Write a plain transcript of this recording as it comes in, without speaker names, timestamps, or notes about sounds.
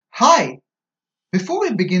Hi! Before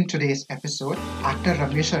we begin today's episode, actor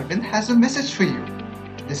Ramesh Arvind has a message for you.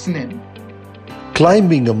 Listen in.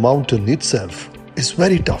 Climbing a mountain itself is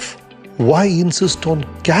very tough. Why insist on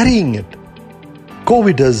carrying it?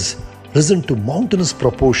 COVID has risen to mountainous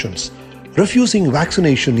proportions. Refusing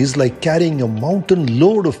vaccination is like carrying a mountain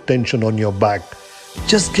load of tension on your back.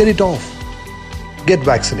 Just get it off. Get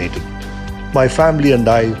vaccinated. My family and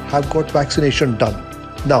I have got vaccination done.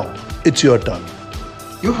 Now it's your turn.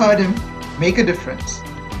 You heard him. Make a difference.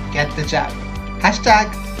 Get the jab.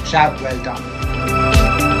 Hashtag jab well done.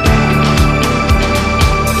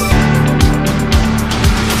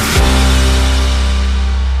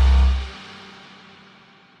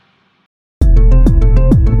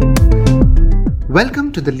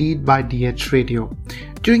 Welcome to the Lead by DH Radio.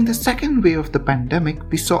 During the second wave of the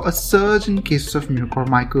pandemic, we saw a surge in cases of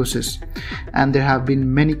mucormycosis, and there have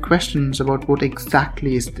been many questions about what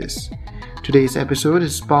exactly is this. Today's episode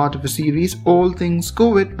is part of a series All Things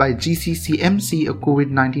COVID by GCCMC, a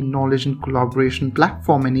COVID-19 knowledge and collaboration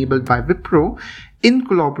platform enabled by Wipro in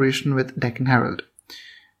collaboration with Deccan Herald.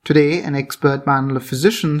 Today, an expert panel of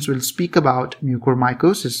physicians will speak about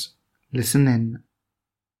mucormycosis. Listen in.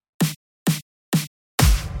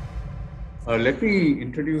 Let me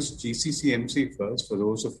introduce GCCMC first for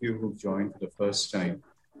those of you who've joined for the first time.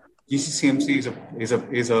 GCCMC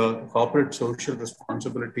is a corporate social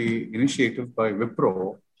responsibility initiative by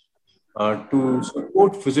Wipro to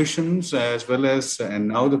support physicians as well as and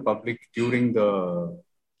now the public during the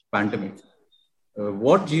pandemic.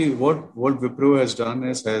 What Wipro has done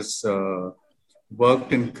is has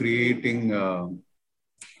worked in creating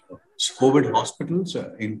COVID hospitals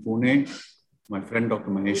in Pune. My friend Dr.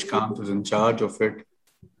 Mahesh Kant is in charge of it.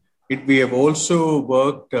 We have also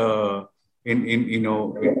worked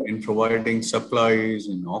in providing supplies,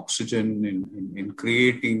 in oxygen, in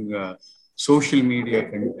creating social media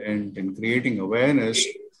content, in creating awareness,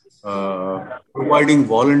 providing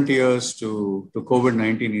volunteers to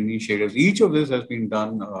COVID-19 initiatives. Each of this has been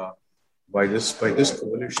done by this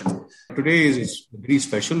coalition. Today is very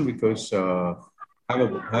special because I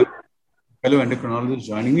have fellow endocrinologist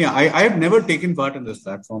joining me. I have never taken part in this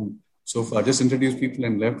platform so far, just introduced people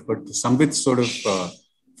and left, but Sambit sort of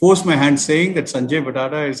forced my hand saying that Sanjay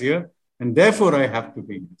Batata is here and therefore I have to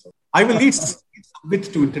be. So I will lead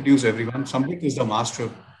Sambit to introduce everyone. Sambit is the master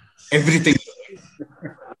of everything.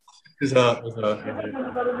 He's a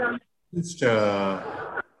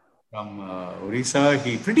from Orissa.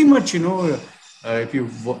 He pretty much, if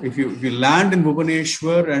you land in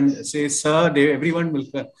Bhubaneswar and say, sir, everyone will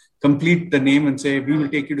complete the name and say, we will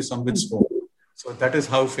take you to Sambit's home. So that is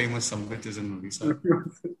how famous Sambit is in Orissa.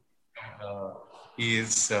 He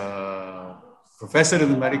is professor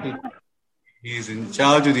in the medical. He is in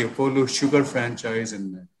charge of the Apollo Sugar franchise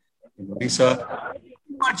in Orissa.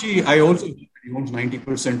 I also he owns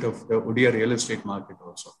 90% of the Odia real estate market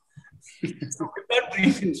also. So with that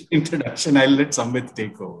brief introduction, I'll let Sambit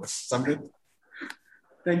take over. Sambit.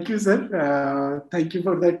 Thank you, sir. Thank you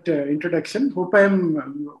for that introduction. Hope I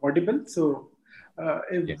am audible. So,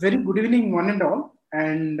 Yes. Very good evening, one and all.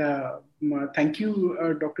 And thank you,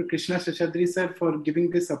 Dr. Krishna Seshadri, sir, for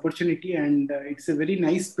giving this opportunity. And it's a very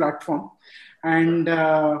nice platform. And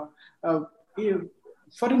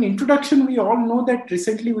for an introduction, we all know that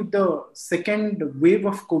recently with the second wave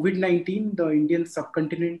of COVID-19, the Indian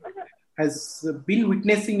subcontinent has been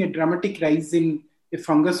witnessing a dramatic rise in a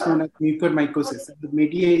fungus known as mucormycosis. The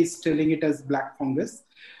media is telling it as black fungus.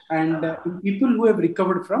 And in people who have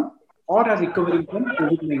recovered from or are recovering from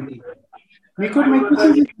COVID-19.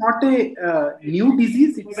 Mucormycosis is not a new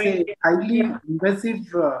disease. It's a highly invasive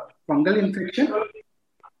fungal infection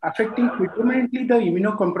affecting predominantly the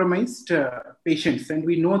immunocompromised patients. And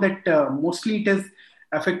we know that mostly it has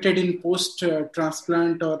affected in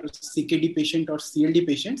post-transplant or CKD patient or CLD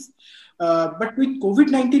patients. But with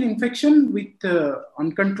COVID-19 infection, with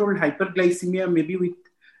uncontrolled hyperglycemia, maybe with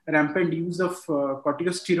rampant use of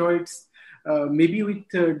corticosteroids, maybe with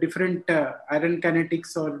different iron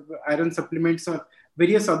kinetics or iron supplements or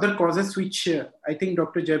various other causes, which I think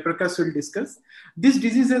Dr. Jayaprakash will discuss, this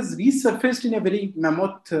disease has resurfaced in a very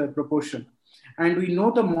mammoth proportion. And we know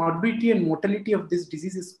the morbidity and mortality of this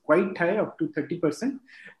disease is quite high, up to 30%.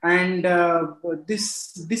 And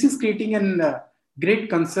this is creating a great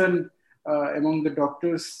concern among the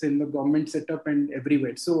doctors in the government setup and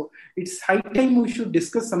everywhere. So it's high time we should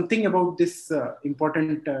discuss something about this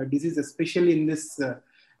important disease, especially in this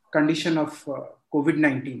condition of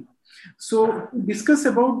COVID-19. So to discuss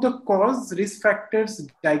about the cause, risk factors,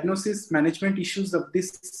 diagnosis, management issues of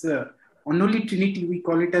this unholy trinity, we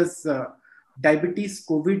call it as diabetes,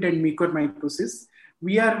 COVID, and mucormycosis.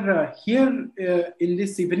 We are here in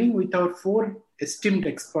this evening with our four esteemed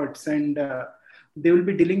experts, and they will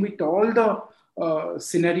be dealing with all the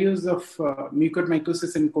scenarios of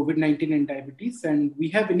mucormycosis and COVID-19 and diabetes. And we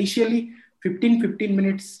have initially 15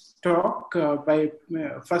 minutes talk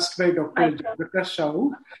first by Dr. Jayaprakash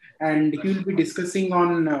Sahu, and he will be discussing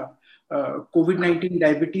on COVID-19,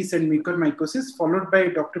 diabetes, and mucormycosis, followed by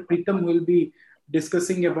Dr. Preetham, who will be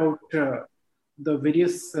discussing about the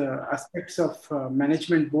various aspects of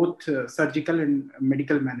management, both surgical and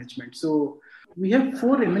medical management. So we have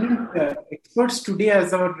four eminent experts today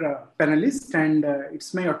as our panelists, and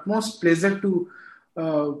it's my utmost pleasure to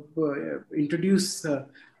introduce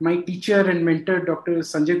my teacher and mentor, Dr.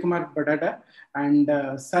 Sanjay Kumar Badada. And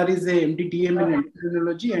Sir is a MD-DM in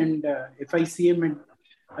endocrinology and FICM and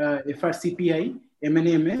FRCPI,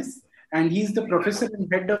 MNAMS. And he is the professor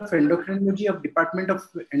and head of endocrinology of Department of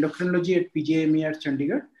Endocrinology at PGIMER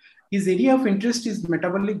Chandigarh. His area of interest is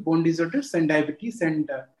metabolic bone disorders and diabetes,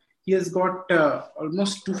 and he has got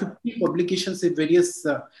almost 250 publications in various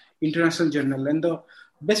international journals. And the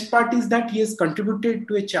best part is that he has contributed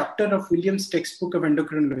to a chapter of Williams' textbook of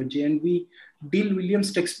endocrinology, and we deal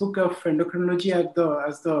Williams' textbook of endocrinology as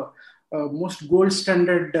the most gold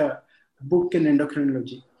standard book in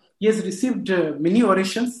endocrinology. He has received many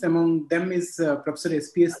orations. Among them is Professor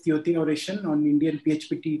SPS Theoti Oration on Indian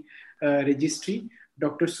PHPT Registry,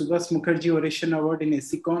 Dr. Subhas Mukherjee Oration Award in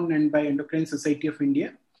ESICON and by Endocrine Society of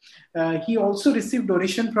India. He also received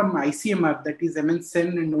oration from ICMR, that is MN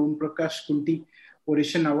Sen and Om Prakash Kunti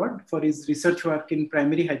Oration Award for his research work in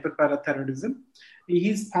primary hyperparathyroidism.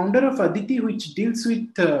 He is founder of Aditi, which deals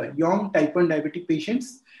with young type 1 diabetic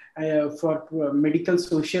patients for medical,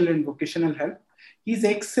 social, and vocational health. He is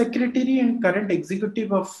ex-secretary and current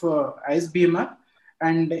executive of ISBMR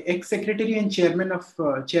and ex-secretary and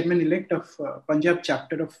chairman-elect of Punjab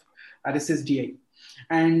chapter of RSSDI.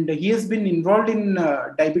 And he has been involved in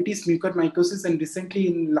diabetes, mucormycosis, and recently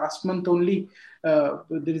in last month only, there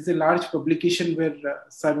is a large publication where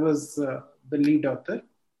Sir was the lead author.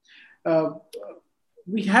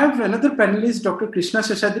 We have another panelist, Dr. Krishna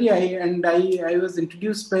Seshadri, I was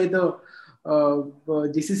introduced by the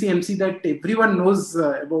GCC MC that everyone knows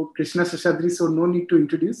about Krishna Seshadri, so no need to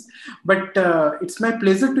introduce. But it's my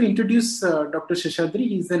pleasure to introduce Dr. Seshadri.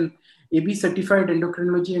 He's an AB certified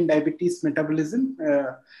endocrinology and diabetes metabolism,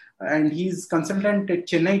 and he's consultant at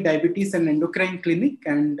Chennai Diabetes and Endocrine Clinic,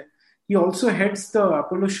 and he also heads the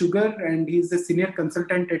Apollo Sugar, and he's a senior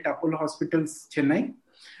consultant at Apollo Hospitals, Chennai.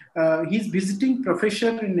 He's visiting professor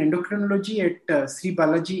in endocrinology at Sri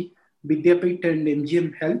Balaji Vidyapith and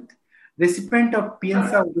MGM Health, recipient of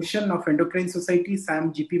PNSA Oration of Endocrine Society,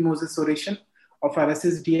 Sam GP Moses Oration of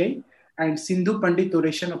RSSDI, and Sindhu Pandit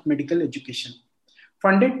Oration of Medical Education.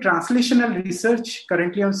 Funded translational research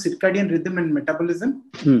currently on circadian rhythm and metabolism.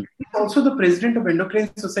 He's also the president of Endocrine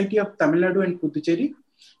Society of Tamil Nadu and Puducherry.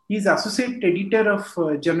 He is associate editor of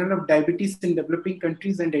Journal of Diabetes in Developing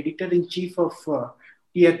Countries and editor-in-chief of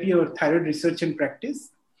TRP or Thyroid Research and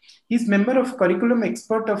Practice. He is member of curriculum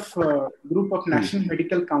expert of group of National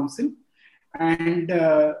Medical Council, and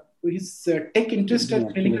his tech interest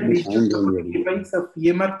and clinical research device of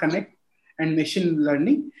EMR Connect and machine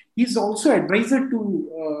learning. He is also advisor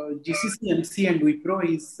to GCC MC and Wipro.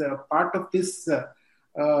 He is part of this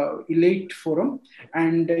elite forum,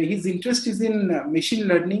 and his interest is in machine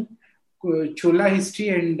learning, Chola history,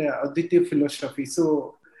 and Aditya philosophy.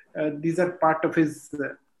 So these are part of his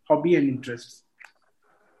hobby and interests.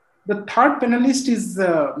 The third panelist is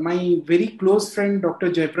my very close friend,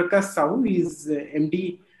 Dr. Jayaprakash Sahu. He is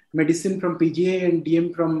MD Medicine from PGI and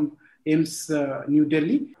DM from AIIMS New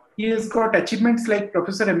Delhi. He has got achievements like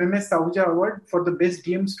Professor MMS Sahuja Award for the best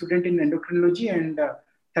DM student in endocrinology and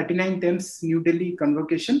 39th AIIMS New Delhi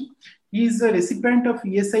Convocation. He is a recipient of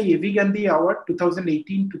ESI A.V. Gandhi Award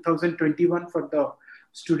 2018-2021 for the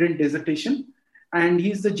student dissertation. And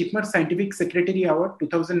he is the JIPMER Scientific Secretary Award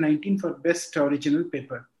 2019 for best original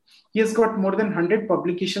paper. He has got more than 100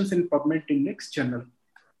 publications in PubMed Index journal.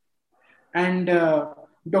 And Dr.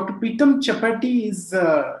 Preetham Chapati is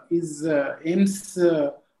AIIMS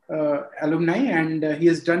alumni, and he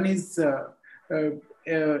has done his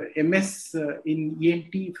MS in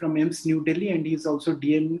ENT from AIIMS New Delhi, and he is also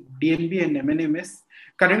DNB and MNMS.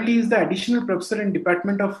 Currently, he is the additional professor in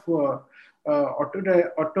Department of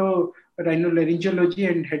Otorhinolaryngology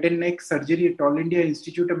and Head and Neck Surgery at All India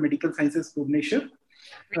Institute of Medical Sciences, Bhubaneswar.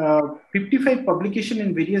 55 publications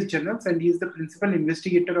in various journals, and he is the principal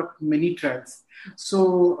investigator of many trials.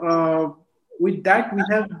 So with that, we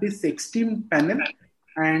have this esteemed panel,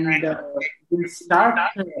 and we'll start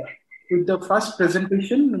with the first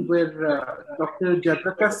presentation where Dr.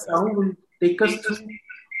 Jayaprakash Sahu will take us through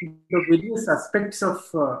the various aspects of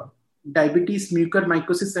diabetes,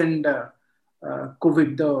 mucormycosis, and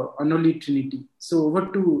COVID, the unholy trinity. So over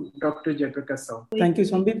to Dr. Jayaprakash Sahu. Thank you,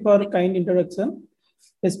 Sambit, for kind introduction.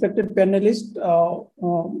 Respected panelist,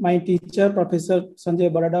 my teacher, Professor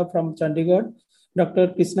Sanjay Barada from Chandigarh,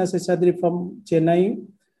 Dr. Krishna Seshadri from Chennai,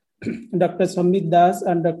 Dr. Sambit Das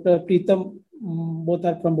and Dr. Preetham, both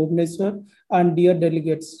are from Bhubaneswar, and dear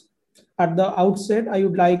delegates. At the outset, I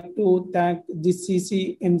would like to thank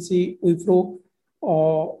GCC MC Wipro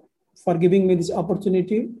for giving me this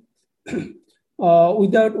opportunity.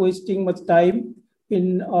 Without wasting much time,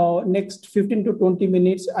 in next 15 to 20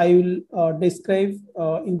 minutes, I will describe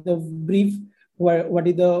in the brief what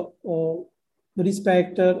is the risk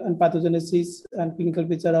factor and pathogenesis and clinical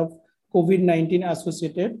picture of COVID-19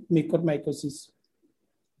 associated mucormycosis.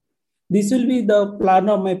 This will be the plan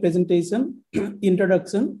of my presentation: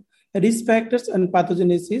 introduction, risk factors and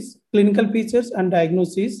pathogenesis, clinical features and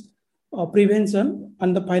diagnosis, prevention,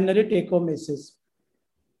 and the finally take-home message.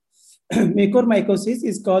 Mucormycosis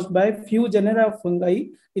is caused by few genera of fungi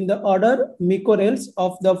in the order Mycorrhizae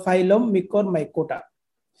of the phylum Mucormycota.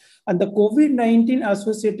 And the COVID-19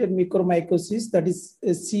 associated mucormycosis, that is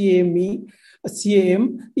CAM,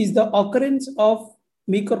 is the occurrence of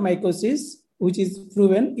mucormycosis, which is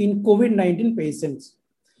proven in COVID-19 patients.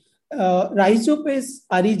 Rhizopus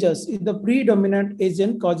aereus is the predominant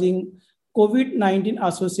agent causing COVID-19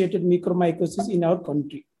 associated mucormycosis in our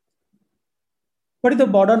country. What is the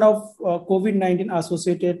burden of COVID-19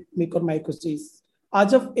 associated mucormycosis?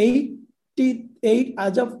 As of 8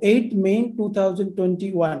 May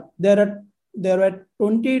 2021, there were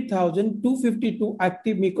 28,252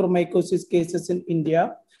 active mucormycosis cases in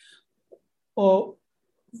India,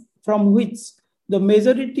 from which the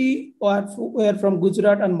majority were from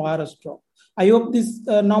Gujarat and Maharashtra. I hope this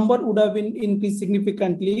number would have been increased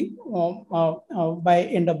significantly by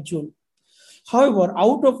end of June. However,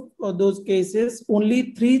 out of those cases,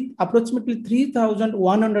 only approximately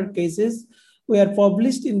 3,100 cases were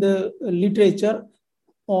published in the literature,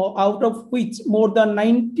 out of which more than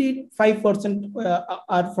 95%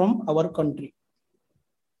 are from our country.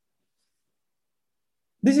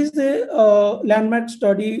 This is the landmark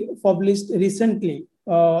study published recently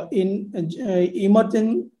in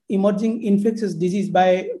emerging infectious disease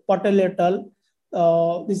by Patel et al.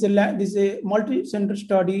 This is a multi-center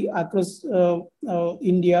study across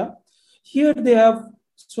India. Here they have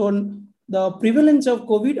shown the prevalence of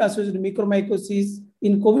COVID-associated mucormycosis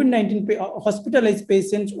in COVID-19 hospitalized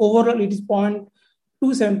patients. Overall, it is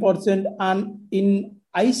 0.27%, and in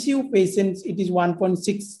ICU patients, it is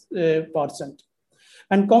 1.6%.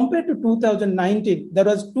 And compared to 2019, there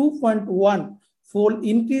was 2.1-fold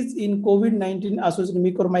increase in COVID-19 associated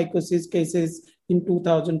mucormycosis cases in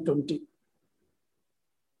 2020.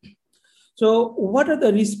 So what are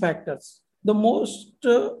the risk factors? The most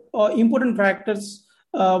important factors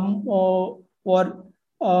were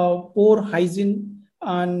poor hygiene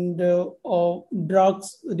and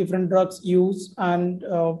different drugs use and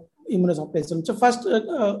immunosuppression. So first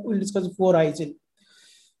we'll discuss poor hygiene.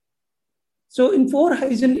 So in poor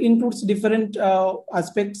hygiene includes different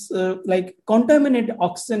aspects like contaminated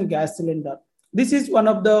oxygen gas cylinder. This is one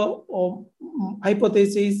of the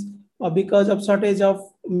hypotheses because of shortage of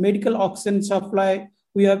medical oxygen supply.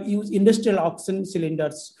 We have used industrial oxygen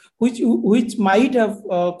cylinders, which might have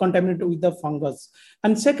contaminated with the fungus.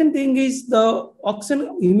 And second thing is the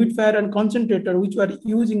oxygen humidifier and concentrator, which we are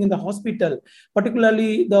using in the hospital,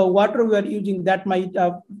 particularly the water we are using, that might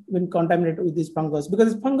have been contaminated with this fungus,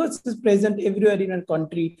 because fungus is present everywhere in our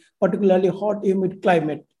country, particularly hot, humid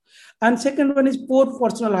climate. And second one is poor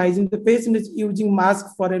personal hygiene. The patient is using mask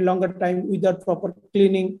for a longer time without proper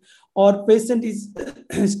cleaning, or patient is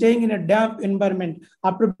staying in a damp environment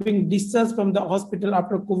after being discharged from the hospital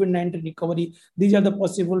after COVID-19 recovery. These are the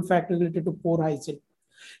possible factors related to poor hygiene.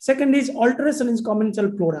 Second is alteration in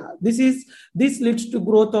commensal flora. This leads to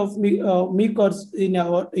growth of mucors in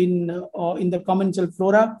the commensal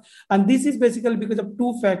flora, and this is basically because of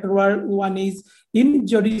two factors. One is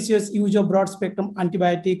injudicious use of broad spectrum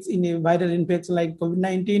antibiotics in a viral infection like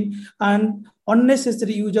COVID-19, and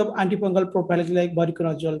unnecessary use of antifungal prophylaxis like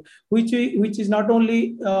voriconazole, which is not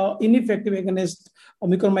only ineffective against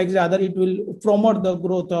mucormycosis, rather it will promote the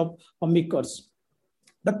growth of mucors.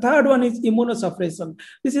 The third one is immunosuppression.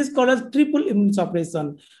 This is called as triple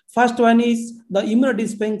immunosuppression. First one is the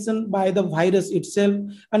immunodysfunction by the virus itself.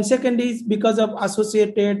 And second is because of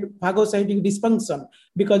associated phagocytic dysfunction,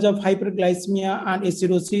 because of hyperglycemia and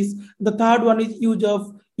acidosis. The third one is use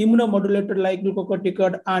of immunomodulator like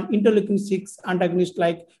glucocorticoid and interleukin-6 antagonist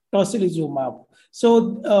like tocilizumab.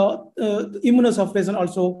 So immunosuppression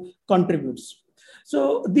also contributes.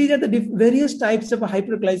 So these are the various types of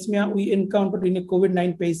hyperglycemia we encounter in a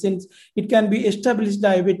COVID-19 patients. It can be established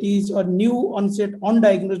diabetes or new onset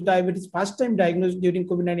undiagnosed diabetes, first time diagnosed during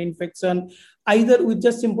COVID-19 infection, either with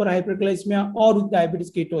just simple hyperglycemia or with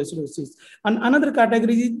diabetes ketoacidosis. And another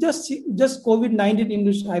category is just COVID-19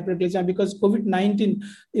 induced hyperglycemia, because COVID-19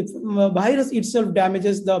 virus itself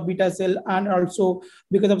damages the beta cell, and also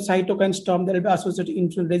because of cytokine storm there will be associated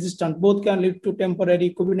insulin resistance. Both can lead to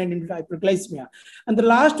temporary COVID-19 induced hyperglycemia. And the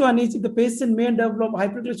last one is the patient may develop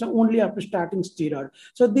hyperglycemia only after starting steroid.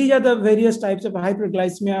 So these are the various types of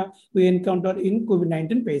hyperglycemia we encounter in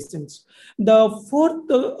COVID-19 patients. The fourth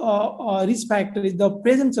risk factor is the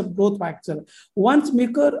presence of growth factor. Once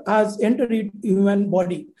mucor has entered human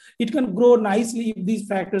body, it can grow nicely if these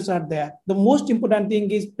factors are there. The most important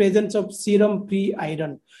thing is presence of serum free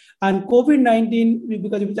iron. And COVID-19,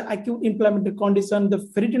 because it's an acute inflammatory condition, the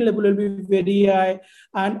ferritin level will be very high,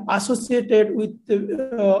 and associated with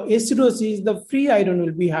acidosis, the free iron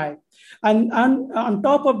will be high. And on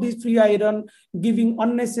top of this free iron, giving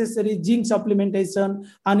unnecessary zinc supplementation,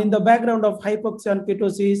 and in the background of hypoxia and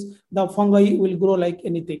ketosis, the fungi will grow like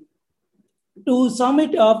anything. To sum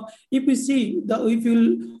it up, if you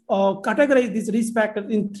categorize these risk factors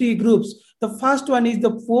in three groups, the first one is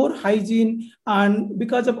the poor hygiene, and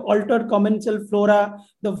because of altered commensal flora,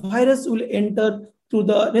 the virus will enter through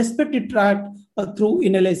the respiratory tract through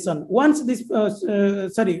inhalation. Once this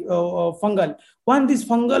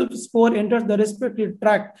fungal spore enters the respiratory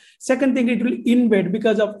tract, second thing, it will invade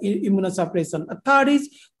because of immunosuppression. A third is,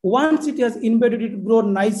 once it has invaded, it will grow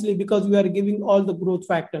nicely because we are giving all the growth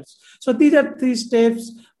factors. So these are three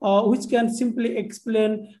steps which can simply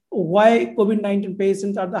explain why COVID-19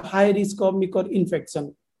 patients are the high risk of mucor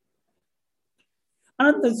infection.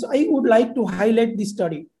 And I would like to highlight this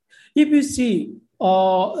study. If you see,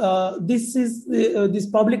 this is this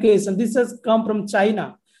publication. This has come from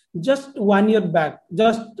China just 1 year back,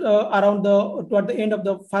 just toward the end of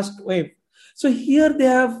the first wave. So here they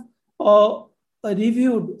have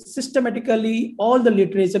reviewed systematically all the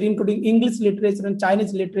literature, including English literature and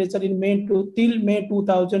Chinese literature, till May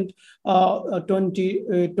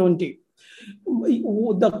 2020.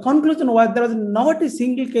 The conclusion was there was not a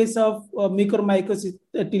single case of mucormycosis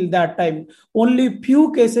till that time. Only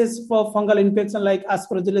few cases for fungal infection like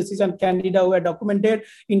aspergillosis and candida were documented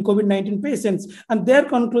in COVID-19 patients. And their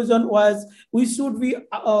conclusion was we should be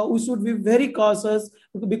very cautious,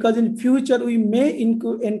 because in future we may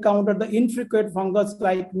encounter the infrequent fungus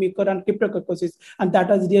like mucor and cryptococcosis, and that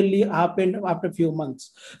has really happened after a few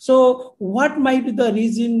months. So what might be the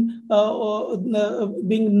reason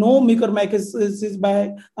being no mucormycosis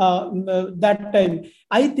by that time?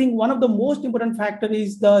 I think one of the most important factors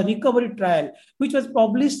is the recovery trial, which was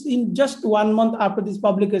published in just 1 month after this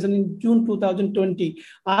publication in June 2020.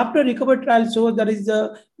 After recovery trial shows there is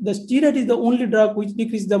the steroid is the only drug which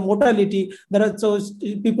decreases the mortality. So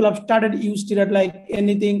people have started use steroid like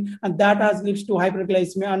anything, and that has leads to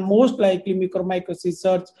hyperglycemia and most likely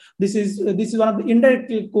mucormycosis. This is one of the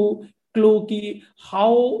indirect clue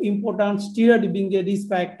how important steroid being a risk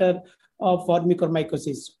factor for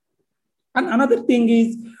mucormycosis. And another thing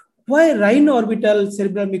is why rhinoorbital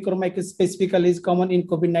cerebral mucormycosis specifically is common in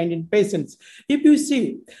COVID-19 patients. If you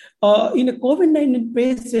see, in a COVID-19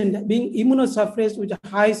 patient being immunosuppressed with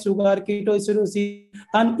high sugar, ketoacidosis,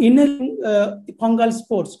 and inhaling fungal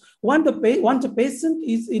spores, once the patient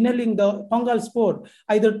is inhaling the fungal spore,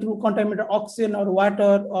 either through contaminated oxygen or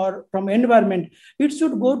water or from environment, it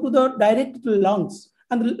should go direct to the lungs.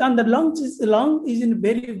 And the lung is in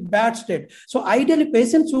very bad state. So ideally,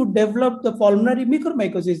 patients should develop the pulmonary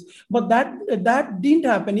mucormycosis, but that didn't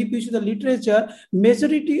happen. If you see the literature,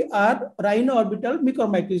 majority are rhinoorbital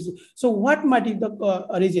mucormycosis. So what might be the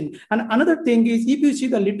reason? And another thing is, if you see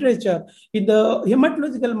the literature in the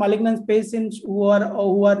hematological malignant patients who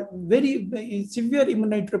are very, very severe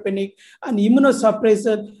immunoneutropenic and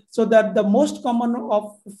immunosuppressed, so that the most common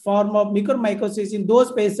form of mucormycosis in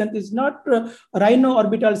those patients is not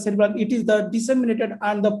rhinoorbital cerebral, it is the disseminated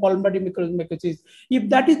and the pulmonary mucormycosis. If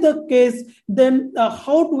that is the case, then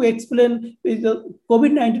how to explain the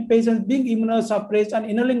COVID-19 patients being immunosuppressed and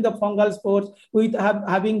inhaling the fungal spores with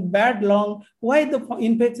having bad lung, why the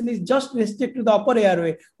infection is just restricted to the upper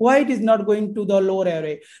airway, why it is not going to the lower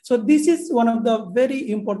airway? So this is one of the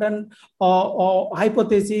very important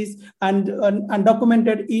hypotheses and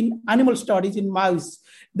documented in animal studies in mice.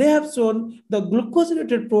 They have shown the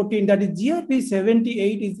glucosylated protein, that is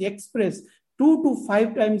GRP78, is expressed 2 to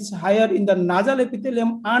 5 times higher in the nasal epithelium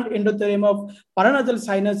and endothelium of paranasal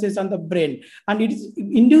sinuses and the brain. And it is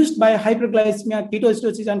induced by hyperglycemia,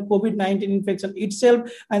 ketoacidosis, and COVID-19 infection itself.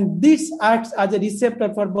 And this acts as a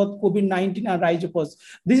receptor for both COVID-19 and rhizopus.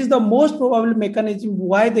 This is the most probable mechanism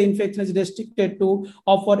why the infection is restricted to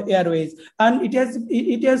upper airways. And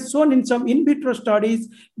it has shown in some in vitro studies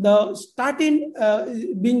the statin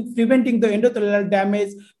being preventing the endothelial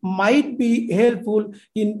damage might be helpful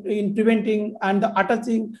in preventing and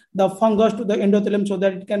attaching the fungus to the endothelium so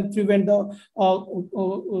that it can prevent the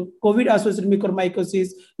COVID-associated mucormycosis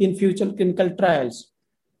in future clinical trials.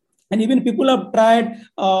 And even people have tried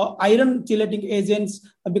iron chelating agents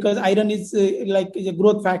because iron is is a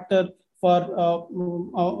growth factor for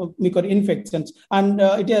mucor infections. And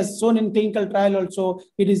it has shown in clinical trial also,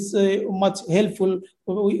 it is much helpful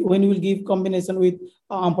when you will give combination with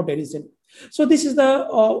amphotericin. So this is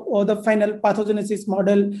the final pathogenesis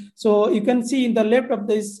model. So you can see in the left of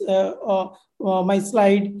this my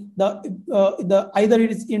slide, the either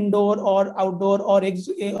it is indoor or outdoor or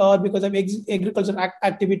because of agricultural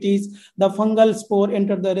activities, the fungal spore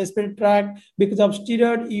enter the respiratory tract because of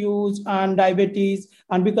steroid use and diabetes,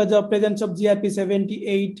 and because of presence of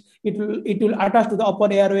GRP78, it will attach to the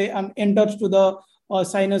upper airway and enters to the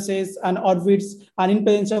sinuses and orbits, and in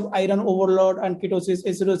presence of iron overload and ketosis,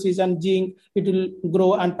 acidosis, and zinc, it will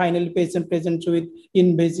grow, and finally patient presents with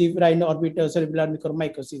invasive rhino-orbital cerebellar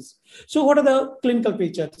mucormycosis. So what are the clinical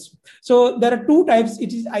features? So there are two types.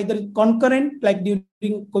 It is either concurrent, like during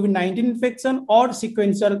COVID-19 infection, or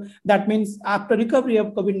sequential. That means after recovery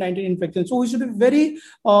of COVID-19 infection. So we should be very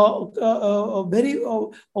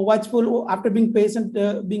watchful after being patient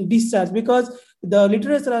being discharged, because the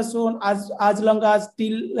literature has shown as long as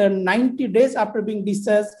till 90 days after being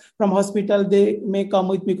discharged from hospital, they may come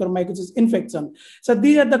with mucormycosis infection. So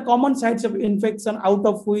these are the common sites of infection, out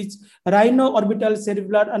of which rhino-orbital,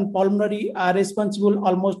 cerebellar, and pulmonary are responsible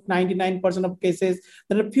almost 99% of cases.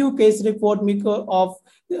 There are few case report of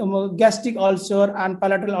gastric ulcer and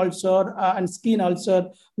palatal ulcer and skin ulcer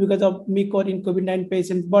because of mucor in COVID-19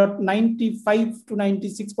 patients, but 95 to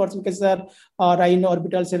 96% cases are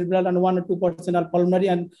rhino-orbital, cerebellar, and 1 or 2% are pulmonary,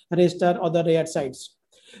 and rest are other rare sites.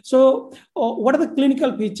 So what are the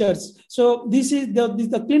clinical features? So this is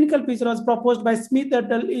the clinical feature was proposed by Smith et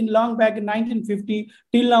al. In long back in 1950.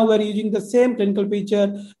 Till now we're using the same clinical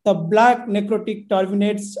feature, the black necrotic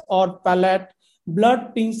turbinates or palate,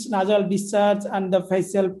 blood-tinged nasal discharge, and the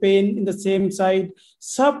facial pain in the same side,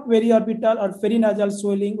 subperiorbital or perinasal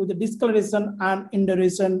swelling with the discoloration and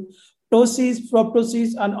induration, ptosis,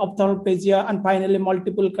 proptosis, and ophthalmoplegia, and finally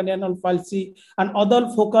multiple cranial palsy and other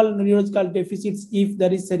focal neurological deficits if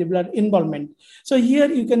there is cerebellar involvement. So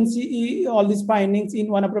here you can see all these findings in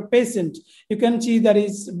one of the patients. You can see there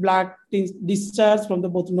is black discharge from the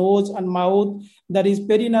both nose and mouth. There is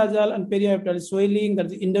perinasal and periorbital swelling. There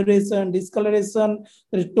is induration, discoloration.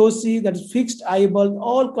 There is ptosis. There is fixed eyeball.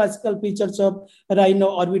 All classical features of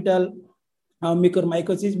rhino-orbital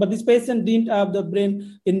mucormycosis, but this patient didn't have the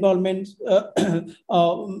brain involvement,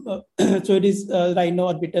 so it is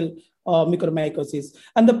rhino-orbital mucormycosis.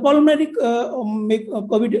 And the pulmonary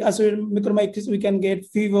COVID-associated mucormycosis, we can get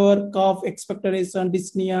fever, cough, expectoration,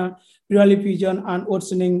 dyspnea, pleural effusion, and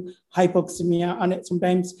worsening hypoxemia, and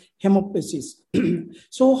sometimes hemoptysis.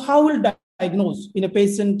 So how will diagnose in a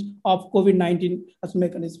patient of COVID-19 as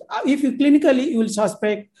mechanism? If you clinically, you will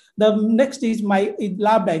suspect. The next is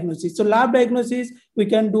lab diagnosis. So lab diagnosis, we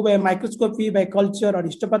can do by microscopy, by culture, or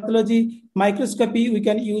histopathology. Microscopy, we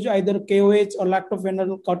can use either KOH or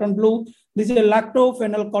lactophenol cotton blue. This is a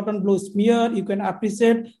lactophenol cotton blue smear. You can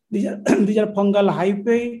appreciate these are fungal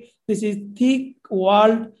hyphae. This is thick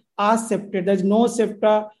walled aseptate. There is no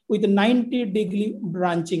septa with 90-degree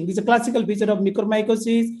branching. This is a classical feature of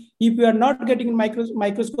mucormycosis. If we are not getting in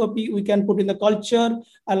microscopy, we can put in the culture,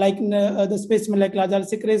 like the specimen like nasal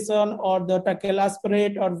secretion or the tracheal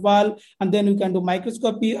aspirate or valve, and then you can do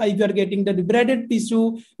microscopy. If you are getting the debrided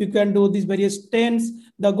tissue, you can do these various stains.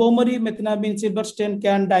 The Gomery methenamine silver stain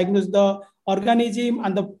can diagnose the organism,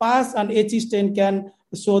 and the PAS and HE stain can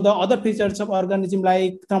show the other features of organism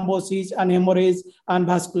like thrombosis and hemorrhage and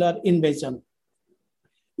vascular invasion.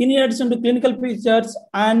 In addition to clinical features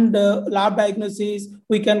and lab diagnosis,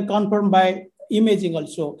 we can confirm by imaging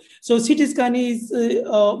also. So CT scan is,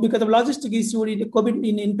 because of logistic issue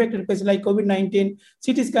in infected patients like COVID-19,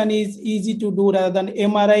 CT scan is easy to do rather than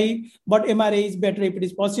MRI, but MRI is better if it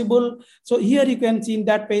is possible. So here you can see in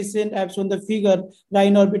that patient, I have shown the figure,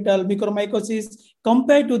 rhino-orbital mucormycosis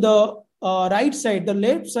compared to the right side, the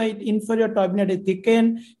left side inferior turbinate is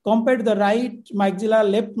thickened. Compared to the right maxilla,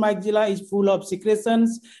 left maxilla is full of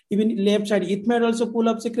secretions. Even left side ethmoid also full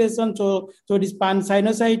of secretions. So it is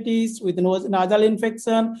pansinusitis with nasal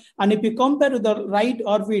infection. And if you compare to the right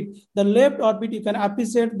orbit, the left orbit, you can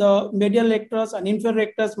appreciate the medial rectus and inferior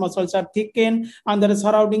rectus muscles are thickened and there is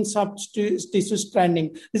surrounding soft tissue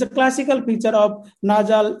stranding. This is a classical picture of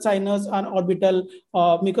nasal, sinus, and orbital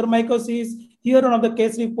mucormycosis. Here, one of the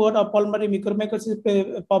case report of pulmonary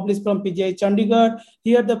mucormycosis published from PGI Chandigarh.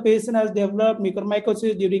 Here, the patient has developed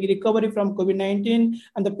mucormycosis during recovery from COVID-19,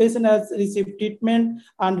 and the patient has received treatment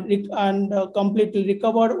and completely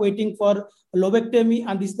recovered, waiting for lobectomy.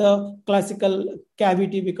 And this is the classical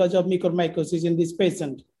cavity because of mucormycosis in this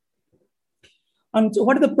patient. And so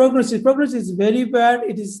what is the prognosis? Prognosis is very bad.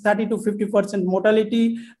 It is 30 to 50%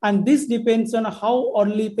 mortality. And this depends on how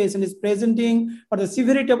early patient is presenting, or the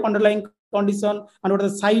severity of underlying condition, and what the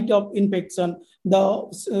site of infection.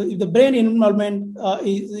 If the brain involvement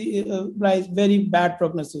is very bad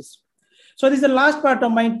prognosis. So this is the last part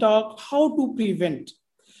of my talk, how to prevent.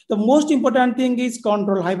 The most important thing is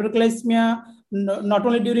control hyperglycemia, not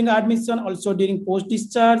only during admission, also during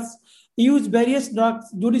post-discharge. Use various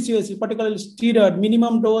drugs judiciously, particularly steroid,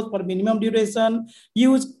 minimum dose for minimum duration.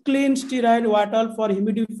 Use clean steroid water for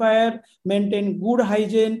humidifier. Maintain good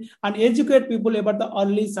hygiene and educate people about the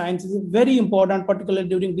early signs. This is very important, particularly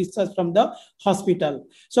during discharge from the hospital.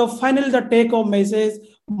 So finally, the take-home message: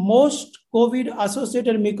 most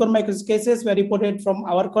COVID-associated mucormycosis cases were reported from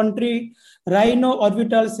our country. Rhino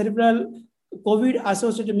orbital cerebral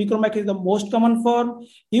COVID-associated mucormycosis is the most common form.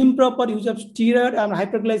 Improper use of steroid and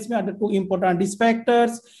hyperglycemia are the two important risk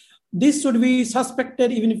factors. This should be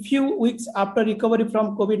suspected even a few weeks after recovery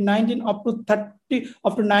from COVID-19,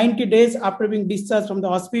 up to 90 days after being discharged from the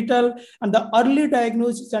hospital. And the early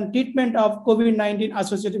diagnosis and treatment of COVID-19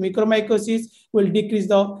 associated mucormycosis will decrease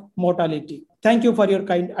the mortality. Thank you for your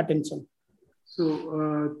kind attention.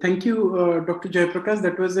 So thank you, Dr. Jayaprakash.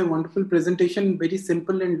 That was a wonderful presentation, very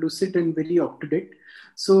simple and lucid and very up-to-date.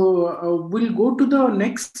 So we'll go to the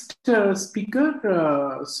next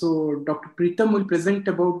speaker. So Dr. Preetham will present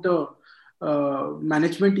about the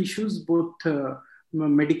management issues, both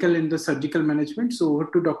medical and the surgical management. So over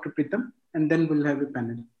to Dr. Preetham, and then we'll have a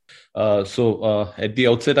panel. So at the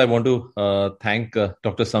outset, I want to thank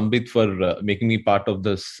Dr. Sambit for making me part of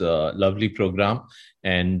this lovely program.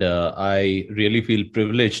 And I really feel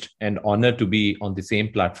privileged and honored to be on the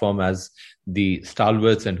same platform as the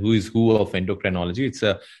stalwarts and who is who of endocrinology. It's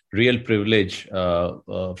a real privilege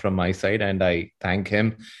from my side. And I thank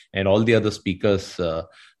him and all the other speakers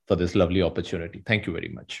for this lovely opportunity. Thank you very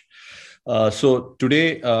much. So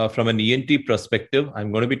today, from an ENT perspective,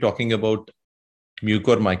 I'm going to be talking about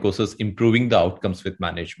mucormycosis, improving the outcomes with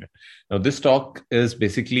management. Now, this talk is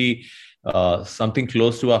basically something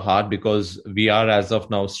close to our heart because we are, as of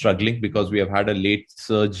now, struggling because we have had a late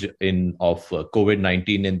surge of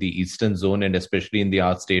COVID-19 in the eastern zone and especially in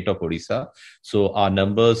our state of Odisha. So our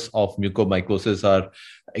numbers of mucormycosis are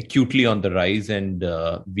acutely on the rise, and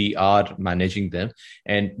we are managing them.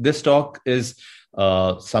 And this talk is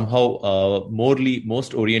somehow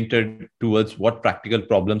most oriented towards what practical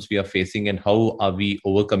problems we are facing and how are we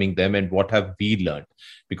overcoming them and what have we learned.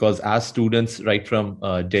 Because as students right from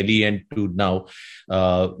Delhi and to now,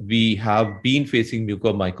 we have been facing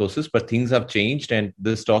mucormycosis, but things have changed, and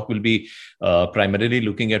this talk will be primarily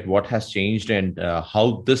looking at what has changed and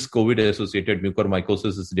how this COVID-associated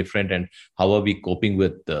mucormycosis is different and how are we coping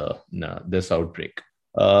with this outbreak.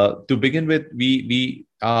 To begin with, we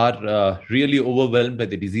are really overwhelmed by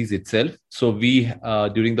the disease itself. So we,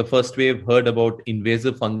 during the first wave, heard about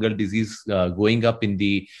invasive fungal disease going up in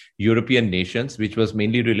the European nations, which was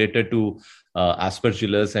mainly related to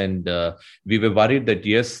aspergillus. And we were worried that,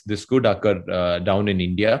 yes, this could occur down in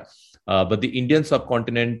India. But the Indian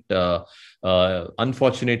subcontinent,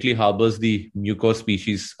 unfortunately, harbors the mucor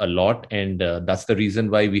species a lot. And that's the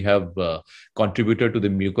reason why we have contributed to the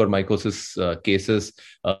mucormycosis cases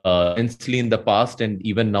immensely in the past. And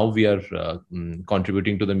even now we are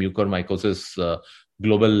contributing to the mucormycosis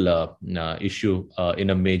global issue in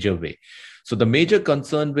a major way. So the major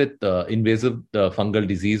concern with invasive fungal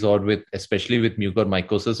disease or especially with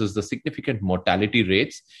mucormycosis is the significant mortality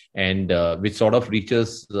rates, and which sort of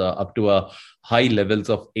reaches up to a high levels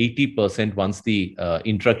of 80% once the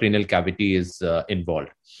intracranial cavity is involved.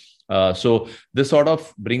 So this sort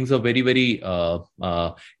of brings a very, very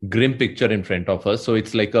grim picture in front of us. So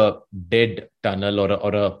it's like a dead tunnel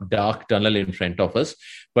or a dark tunnel in front of us.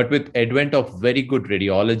 But with advent of very good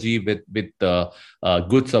radiology, with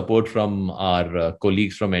good support from our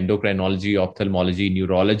colleagues from endocrinology, ophthalmology,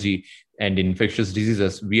 neurology, and infectious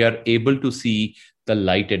diseases, we are able to see the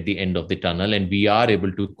light at the end of the tunnel, and we are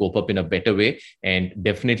able to cope up in a better way. And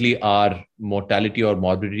definitely our mortality or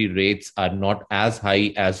morbidity rates are not as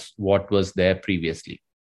high as what was there previously.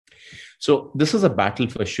 So this is a battle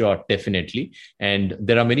for sure, definitely. And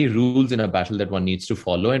there are many rules in a battle that one needs to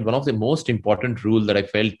follow. And one of the most important rule that I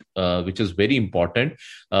felt, which is very important,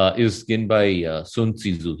 is given by Sun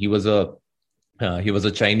Tzu. He was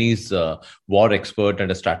a Chinese war expert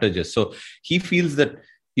and a strategist. So he feels that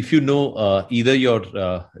if you know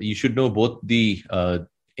you should know both the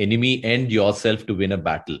enemy and yourself to win a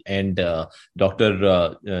battle. And Dr.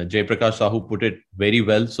 Jaiprakash Sahu put it very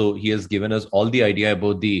well. So he has given us all the idea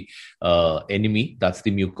about the enemy. That's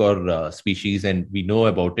the Mucor species, and we know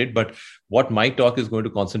about it. But what my talk is going to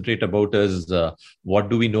concentrate about is what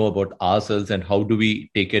do we know about ourselves and how do we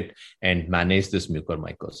take it and manage this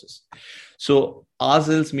mucormycosis. So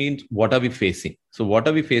ourselves means what are we facing? So what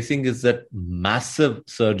are we facing is that massive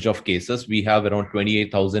surge of cases. We have around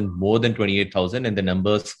 28,000, more than 28,000, and the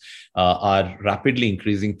numbers are rapidly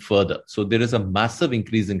increasing further. So there is a massive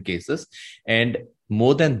increase in cases. And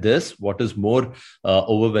more than this, what is more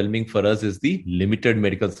overwhelming for us is the limited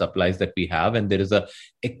medical supplies that we have. And there is a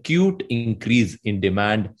acute increase in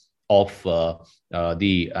demand of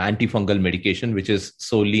the antifungal medication, which is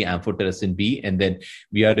solely amphotericin B. And then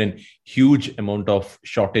we are in huge amount of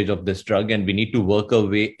shortage of this drug, and we need to work our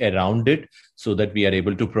way around it so that we are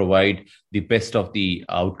able to provide the best of the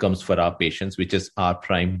outcomes for our patients, which is our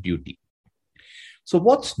prime duty. So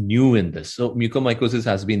what's new in this? So mucormycosis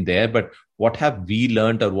has been there, but what have we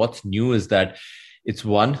learned, or what's new is that it's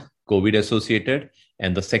one, COVID associated.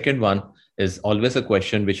 And the second one is always a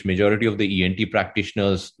question which majority of the ENT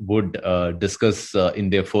practitioners would discuss in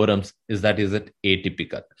their forums, is it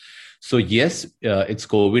atypical? So yes, it's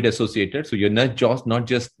COVID associated. So you're not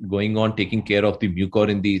just going on taking care of the mucor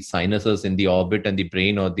in the sinuses, in the orbit and the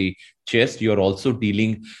brain or the chest. You're also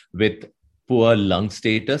dealing with poor lung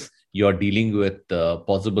status. You're dealing with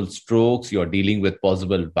possible strokes. You're dealing with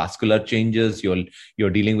possible vascular changes. You're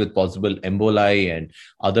dealing with possible emboli and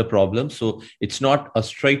other problems. So it's not a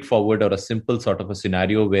straightforward or a simple sort of a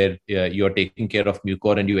scenario where you're taking care of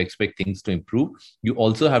mucor and you expect things to improve. You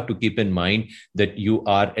also have to keep in mind that you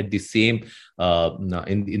are at the same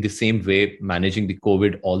in the same way managing the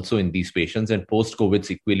COVID also in these patients. And post-COVID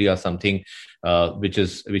sequelae are something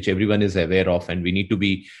which everyone is aware of, and we need to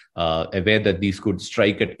be aware that these could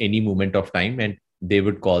strike at any moment of time, and they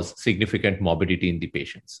would cause significant morbidity in the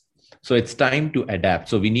patients. So it's time to adapt.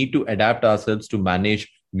 So we need to adapt ourselves to manage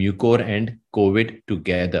mucor and COVID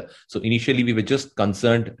together. So initially we were just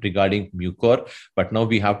concerned regarding mucor, but now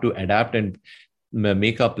we have to adapt and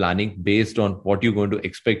make our planning based on what you're going to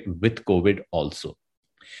expect with COVID also.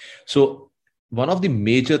 So one of the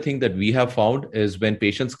major things that we have found is when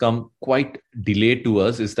patients come quite delayed to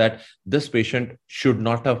us is that this patient should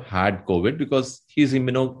not have had COVID because he's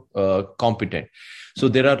immunocompetent. So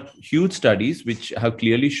there are huge studies which have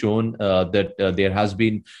clearly shown that there has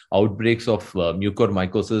been outbreaks of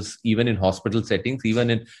mucormycosis even in hospital settings, even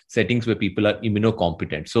in settings where people are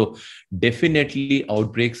immunocompetent. So definitely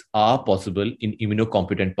outbreaks are possible in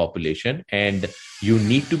immunocompetent population, and you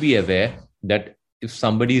need to be aware that if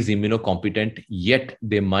somebody is immunocompetent, yet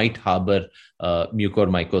they might harbor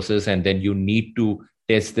mucormycosis, and then you need to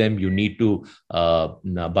test them, you need to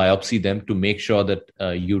biopsy them to make sure that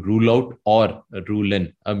you rule out or rule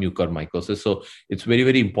in a mucormycosis. So it's very,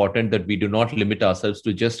 very important that we do not limit ourselves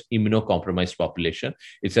to just immunocompromised population.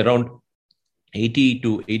 It's around 80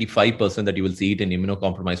 to 85% that you will see it in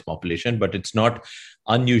immunocompromised population, but it's not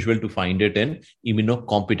unusual to find it in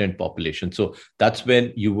immunocompetent population. So that's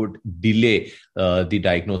when you would delay the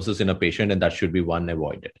diagnosis in a patient, and that should be one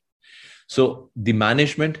avoided. So the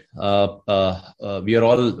management, we are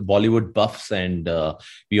all Bollywood buffs, and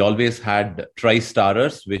we always had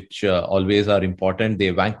tri-starers, which always are important.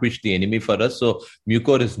 They vanquish the enemy for us. So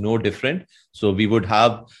mucor is no different. So we would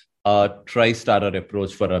have a tri-starer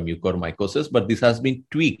approach for a mucormycosis, but this has been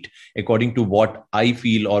tweaked according to what I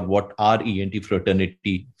feel or what our ENT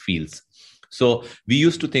fraternity feels. So we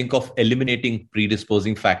used to think of eliminating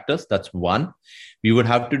predisposing factors. That's one. We would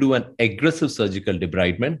have to do an aggressive surgical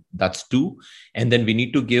debridement. That's two. And then we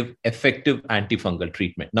need to give effective antifungal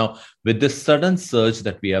treatment. Now, with this sudden surge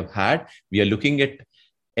that we have had, we are looking at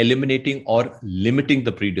eliminating or limiting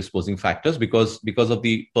the predisposing factors because of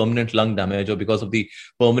the permanent lung damage or because of the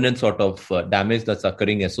permanent sort of damage that's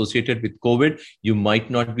occurring associated with COVID. You might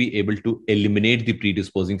not be able to eliminate the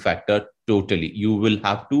predisposing factor totally. You will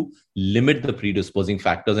have to limit the predisposing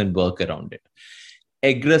factors and work around it.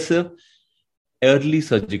 Aggressive, early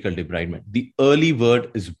surgical debridement. The early word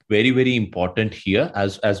is very, very important here.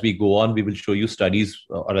 As we go on, we will show you studies,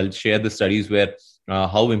 or I'll share the studies where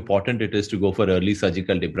how important it is to go for early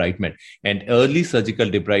surgical debridement. And early surgical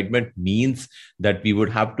debridement means that we would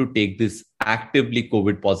have to take this actively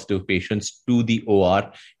COVID positive patients to the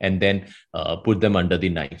OR and then put them under the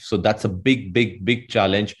knife. So that's a big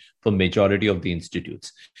challenge for majority of the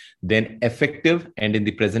institutes. Then effective, and in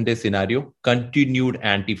the present day scenario, continued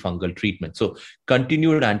antifungal treatment. So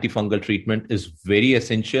continued antifungal treatment is very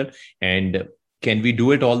essential. And can we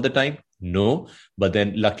do it all the time? No, but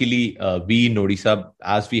then luckily we in Odisha,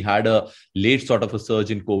 as we had a late sort of a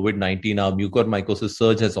surge in COVID-19, our mucormycosis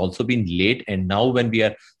surge has also been late. And now when we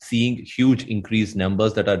are seeing huge increased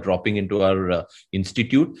numbers that are dropping into our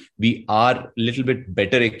institute, we are a little bit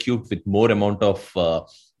better equipped with more amount of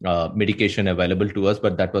medication available to us.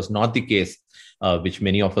 But that was not the case, which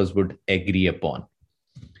many of us would agree upon.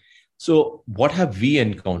 So what have we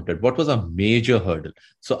encountered? What was our major hurdle?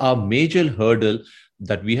 So our major hurdle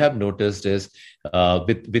that we have noticed is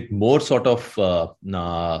with more sort of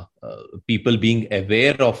people being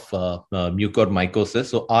aware of mucormycosis.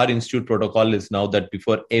 So our institute protocol is now that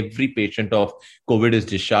before every patient of COVID is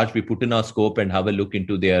discharged, we put in our scope and have a look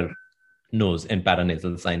into their nose and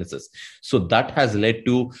paranasal sinuses. So that has led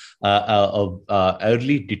to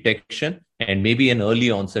early detection and maybe an early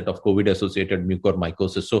onset of COVID-associated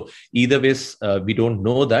mucormycosis. So either ways, we don't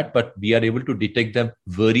know that, but we are able to detect them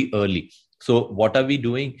very early. So what are we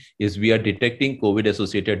doing is we are detecting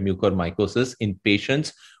COVID-associated mucormycosis in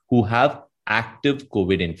patients who have active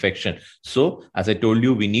COVID infection. So as I told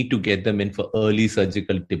you, we need to get them in for early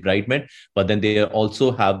surgical debridement, but then they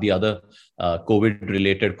also have the other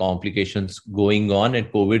COVID-related complications going on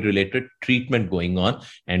and COVID-related treatment going on.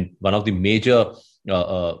 And one of the major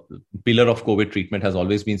pillar of COVID treatment has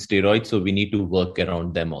always been steroids. So we need to work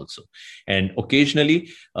around them also. And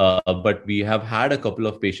occasionally, but we have had a couple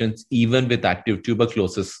of patients even with active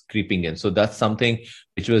tuberculosis creeping in. So that's something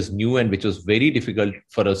which was new and which was very difficult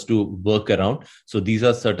for us to work around. So these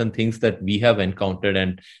are certain things that we have encountered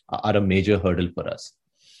and are a major hurdle for us.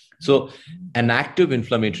 So an active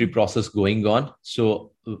inflammatory process going on.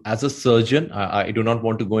 So as a surgeon, I do not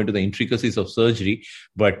want to go into the intricacies of surgery,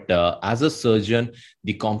 but as a surgeon,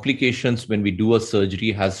 the complications when we do a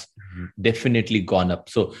surgery has definitely gone up.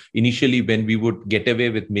 So initially, when we would get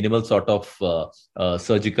away with minimal sort of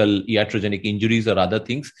surgical iatrogenic injuries or other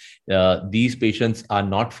things, these patients are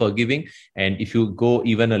not forgiving. And if you go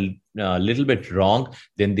even a little bit wrong,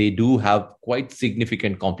 then they do have quite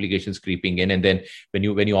significant complications creeping in. And then when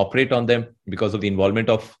you operate on them, because of the involvement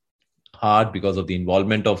of heart, because of the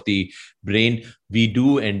involvement of the brain, we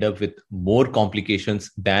do end up with more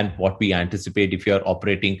complications than what we anticipate if you are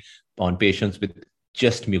operating on patients with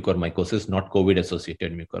just mucormycosis, not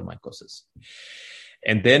COVID-associated mucormycosis.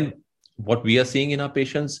 And then what we are seeing in our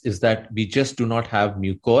patients is that we just do not have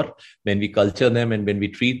mucor. When we culture them and when we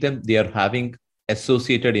treat them, they are having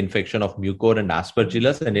associated infection of mucor and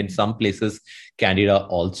aspergillus, and in some places candida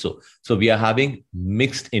also. So we are having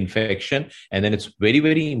mixed infection, and then it's very,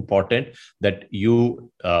 very important that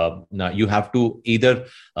you have to either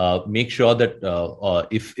make sure that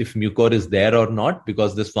if mucor is there or not,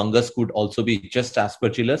 because this fungus could also be just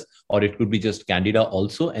aspergillus or it could be just candida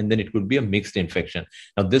also, and then it could be a mixed infection.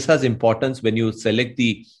 Now this has importance when you select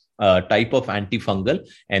the type of antifungal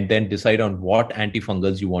and then decide on what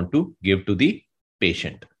antifungals you want to give to the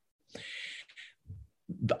patient.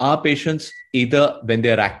 Our patients, either when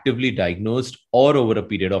they are actively diagnosed or over a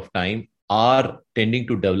period of time, are tending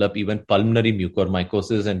to develop even pulmonary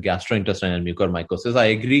mucormycosis and gastrointestinal mucormycosis. I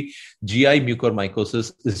agree, GI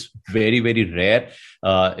mucormycosis is very, very rare.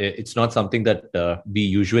 It's not something that we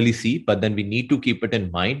usually see, but then we need to keep it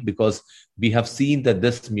in mind because we have seen that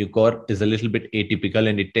this mucor is a little bit atypical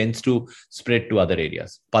and it tends to spread to other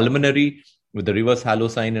areas. Pulmonary, with the reverse halo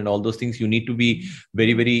sign and all those things, you need to be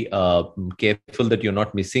very, very careful that you're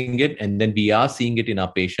not missing it. And then we are seeing it in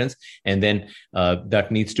our patients. And then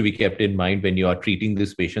that needs to be kept in mind when you are treating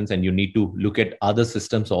these patients. And you need to look at other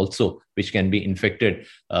systems also, which can be infected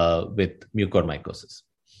with mucormycosis.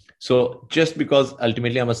 So just because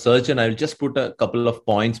ultimately I'm a surgeon, I will just put a couple of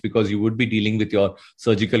points because you would be dealing with your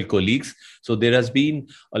surgical colleagues. So there has been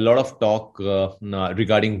a lot of talk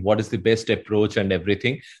regarding what is the best approach and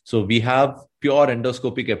everything. So we have pure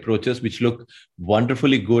endoscopic approaches, which look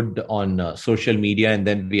wonderfully good on social media. And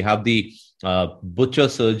then we have the butcher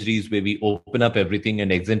surgeries where we open up everything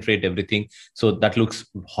and exenterate everything. So that looks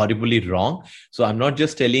horribly wrong. So I'm not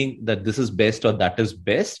just telling that this is best or that is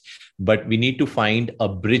best, but we need to find a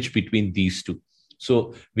bridge between these two.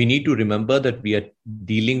 So we need to remember that we are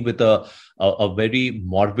dealing with a very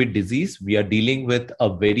morbid disease. We are dealing with a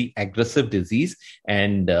very aggressive disease,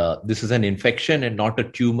 and this is an infection and not a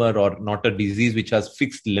tumor or not a disease which has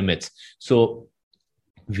fixed limits. So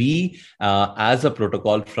we, as a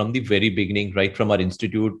protocol from the very beginning, right from our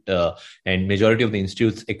institute, and majority of the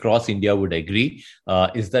institutes across India would agree,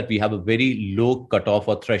 is that we have a very low cutoff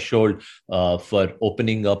or threshold for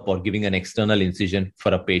opening up or giving an external incision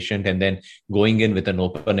for a patient and then going in with an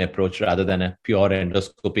open approach rather than a pure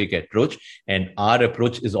endoscopic approach. And our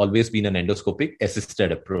approach has always been an endoscopic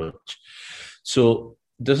assisted approach. So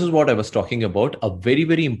this is what I was talking about. A very,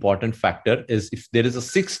 very important factor is if there is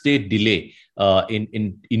a 6-day delay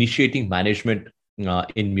in initiating management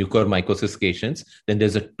in mucormycosis patients, then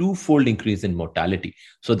there's a 2-fold increase in mortality.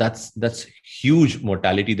 So that's huge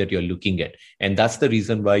mortality that you're looking at. And that's the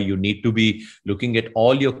reason why you need to be looking at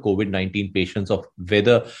all your COVID-19 patients of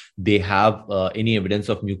whether they have any evidence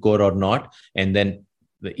of mucor or not. And then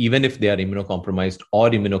even if they are immunocompromised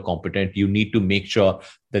or immunocompetent, you need to make sure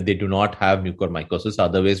that they do not have mucormycosis.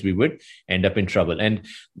 Otherwise, we would end up in trouble. And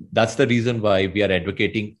that's the reason why we are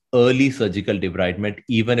advocating early surgical debridement,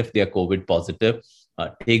 even if they are COVID positive.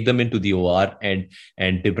 Take them into the OR and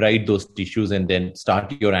debride those tissues and then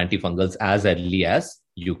start your antifungals as early as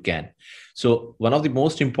you can. So one of the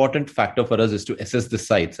most important factor for us is to assess the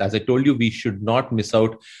sites. As I told you, we should not miss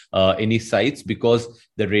out any sites because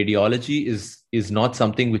the radiology is not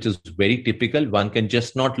something which is very typical. One can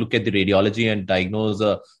just not look at the radiology and diagnose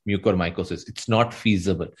a mucormycosis. It's not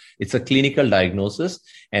feasible. It's a clinical diagnosis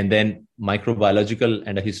and then microbiological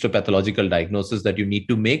and a histopathological diagnosis that you need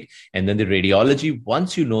to make. And then the radiology,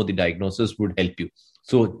 once you know the diagnosis, would help you.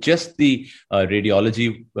 So just the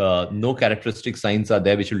radiology, no characteristic signs are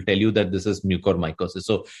there which will tell you that this is mucormycosis.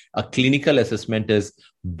 So a clinical assessment is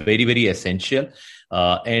very, very essential.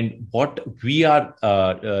 And what we are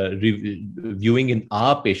reviewing in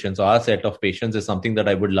our patients, our set of patients, is something that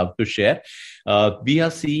I would love to share. We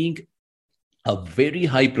are seeing a very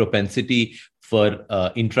high propensity for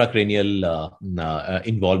intracranial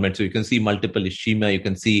involvement. So you can see multiple ischemia. You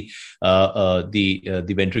can see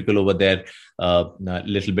the ventricle over there a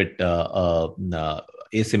little bit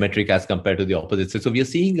asymmetric as compared to the opposite side. So we are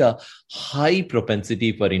seeing a high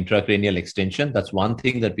propensity for intracranial extension. That's one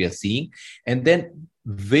thing that we are seeing. And then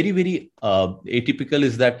very, very atypical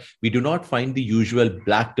is that we do not find the usual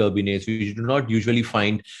black turbinates. We do not usually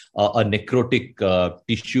find a necrotic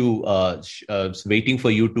tissue waiting for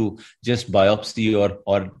you to just biopsy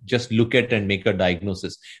or just look at and make a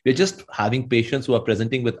diagnosis. We're just having patients who are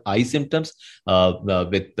presenting with eye symptoms,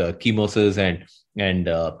 with chemosis and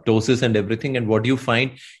ptosis and everything. And what do you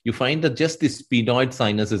find? You find that just the sphenoid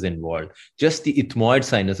sinus is involved, just the ethmoid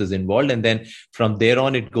sinus is involved. And then from there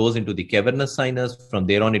on, it goes into the cavernous sinus. From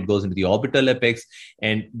there on, it goes into the orbital apex.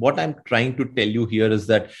 And what I'm trying to tell you here is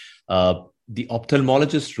that the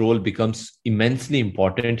ophthalmologist role becomes immensely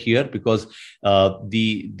important here because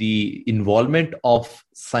the involvement of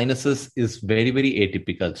sinuses is very, very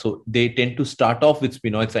atypical. So they tend to start off with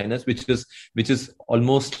sphenoid sinus, which is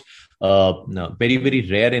almost very, very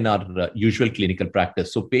rare in our usual clinical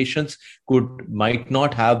practice. So patients might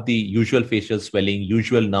not have the usual facial swelling,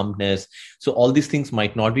 usual numbness. So all these things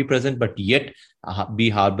might not be present, but yet be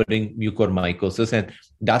harboring mucormycosis. And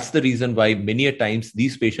that's the reason why many a times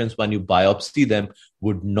these patients, when you biopsy them,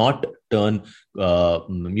 would not turn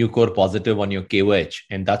mucor positive on your KOH.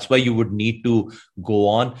 And that's why you would need to go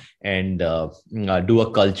on and do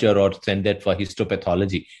a culture or send that for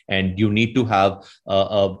histopathology. And you need to have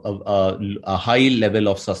a high level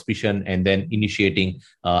of suspicion and then initiating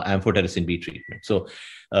amphotericin B treatment. So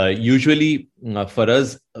usually for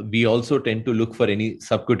us, we also tend to look for any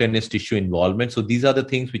subcutaneous tissue involvement. So these are the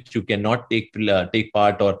things which you cannot take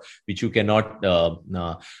part or which you cannot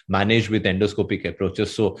manage with endoscopic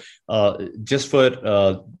approaches. So just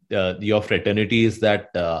for your fraternity is that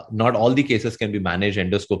not all the cases can be managed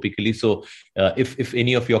endoscopically. So if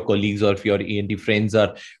any of your colleagues or if your ENT friends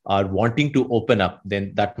are wanting to open up,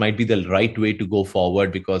 then that might be the right way to go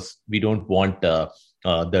forward because we don't want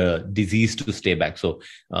the disease to stay back. So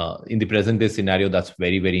in the present day scenario, that's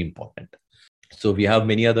very, very important. So we have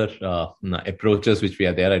many other approaches which we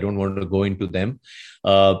are there. I don't want to go into them.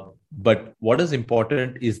 But what is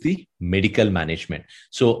important is the medical management.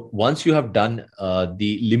 So once you have done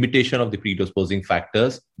the limitation of the predisposing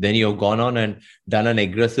factors, then you've gone on and done an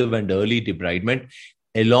aggressive and early debridement.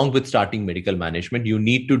 Along with starting medical management, you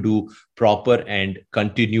need to do proper and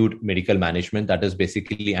continued medical management. That is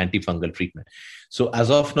basically antifungal treatment. So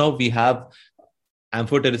as of now, we have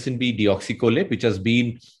amphotericin B deoxycholate, which has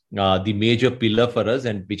been the major pillar for us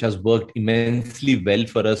and which has worked immensely well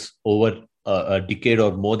for us over a decade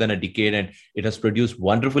or more than a decade, and it has produced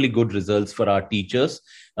wonderfully good results for our teachers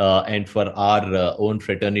and for our own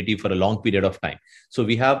fraternity for a long period of time. So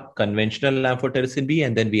we have conventional amphotericin B,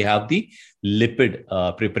 and then we have the lipid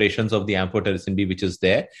preparations of the amphotericin B, which is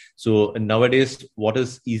there. So nowadays, what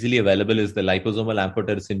is easily available is the liposomal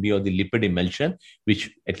amphotericin B or the lipid emulsion, which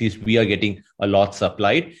at least we are getting a lot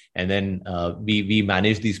supplied. And then we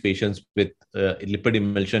manage these patients with lipid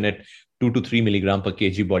emulsion at 2 to 3 milligram per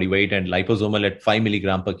kg body weight and liposomal at 5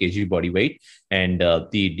 milligram per kg body weight. And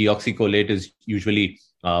the deoxycholate is usually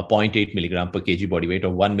 0.8 milligram per kg body weight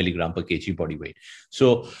or 1 milligram per kg body weight.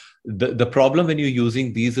 So the problem when you're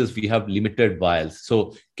using these is we have limited vials.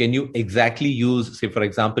 So can you exactly use, say, for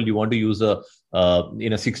example, you want to use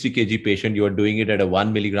in a 60 kg patient, you are doing it at a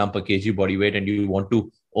 1 milligram per kg body weight, and you want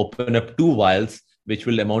to open up 2 vials, which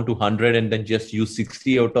will amount to 100, and then just use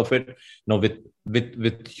 60 out of it. Now,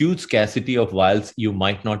 with huge scarcity of vials, you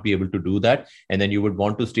might not be able to do that. And then you would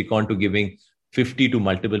want to stick on to giving 50 to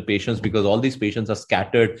multiple patients, because all these patients are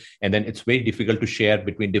scattered, and then it's very difficult to share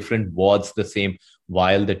between different wards the same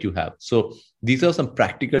vial that you have. So these are some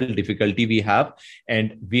practical difficulty we have,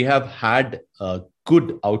 and we have had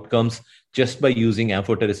good outcomes just by using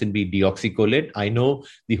amphotericin B deoxycholate. I know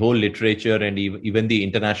the whole literature and even the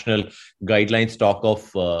international guidelines talk of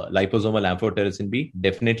liposomal amphotericin B.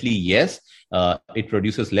 Definitely, yes, it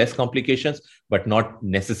produces less complications, but not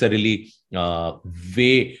necessarily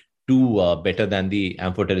way too better than the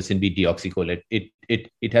amphotericin B deoxycholate.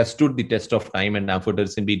 It has stood the test of time, and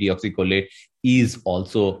amphotericin B deoxycholate is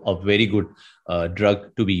also a very good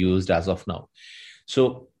drug to be used as of now.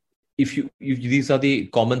 So if these are the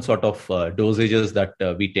common sort of dosages that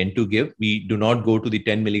we tend to give. We do not go to the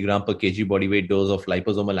 10 milligram per kg body weight dose of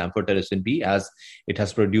liposomal amphotericin B, as it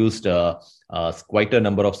has produced quite a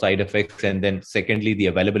number of side effects. And then secondly, the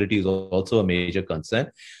availability is also a major concern.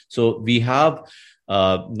 So we have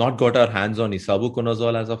not got our hands on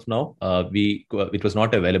isavuconazole as of now. It was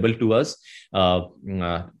not available to us.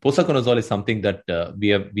 Posaconazole is something that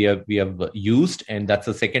we have used, and that's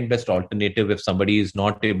the second best alternative if somebody is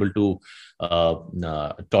not able to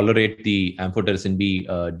tolerate the amphotericin B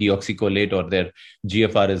deoxycholate, or their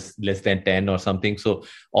GFR is less than 10 or something. So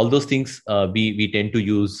all those things we tend to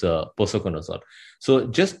use posaconazole. So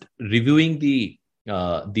just reviewing the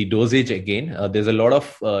dosage again, there's a lot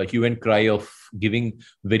of hue and cry of giving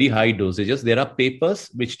very high dosages. There are papers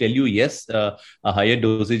which tell you, yes, a higher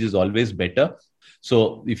dosage is always better.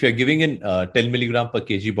 So if you're giving in 10 milligram per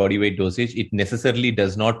kg body weight dosage, it necessarily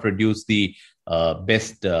does not produce the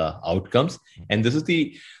best outcomes. And this is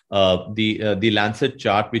the Lancet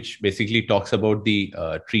chart, which basically talks about the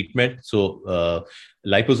treatment. So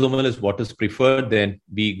liposomal is what is preferred. Then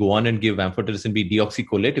we go on and give amphotericin B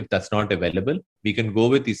deoxycholate. If that's not available, we can go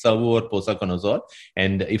with isavu or posaconazole.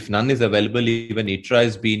 And if none is available, even itra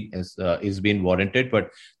is being warranted, but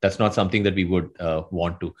that's not something that we would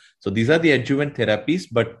want to. So these are the adjuvant therapies,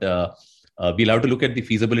 but we'll have to look at the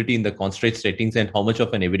feasibility in the constraint settings and how much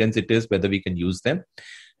of an evidence it is, whether we can use them.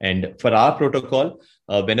 And for our protocol,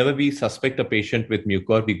 whenever we suspect a patient with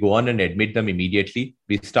mucor, we go on and admit them immediately.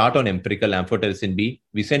 We start on empirical amphotericin B.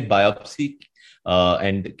 We send biopsy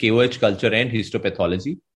and KOH culture and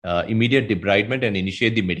histopathology, immediate debridement, and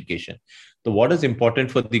initiate the medication. So what is important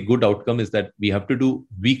for the good outcome is that we have to do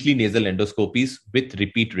weekly nasal endoscopies with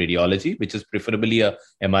repeat radiology, which is preferably a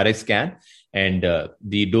MRI scan. And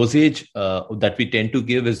the dosage that we tend to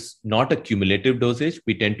give is not a cumulative dosage.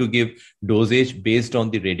 We tend to give dosage based on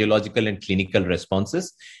the radiological and clinical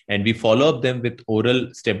responses. And we follow up them with oral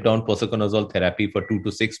step-down posaconazole therapy for 2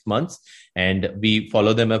 to 6 months. And we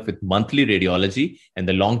follow them up with monthly radiology. And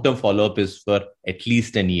the long-term follow-up is for at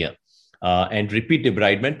least a year. And repeat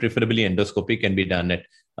debridement, preferably endoscopy, can be done at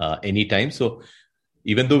any time. So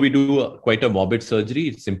even though we do quite a morbid surgery,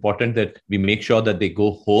 it's important that we make sure that they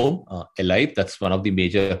go home alive. That's one of the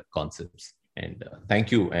major concepts. And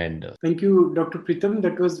thank you. And thank you, Dr. Pritham.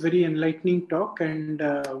 That was very enlightening talk, and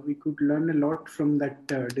we could learn a lot from that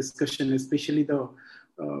discussion, especially the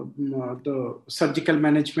surgical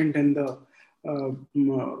management and the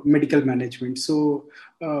medical management. So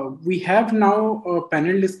we have now a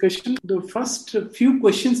panel discussion. The first few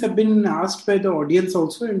questions have been asked by the audience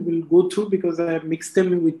also, and we'll go through because I have mixed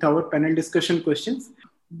them with our panel discussion questions.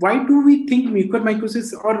 Why do we think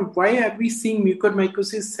mucormycosis, or why are we seeing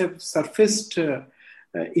mucormycosis have surfaced in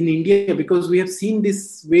India? Because we have seen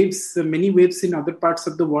these waves, many waves in other parts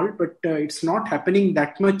of the world, but it's not happening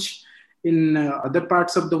that much in other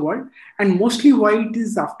parts of the world, and mostly why it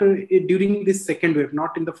is during this second wave,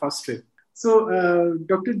 not in the first wave. So,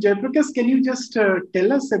 Dr. Jayaprakash, can you just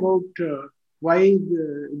tell us about why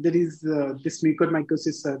there is this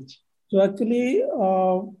mucormycosis surge? So actually,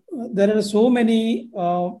 there are so many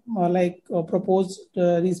proposed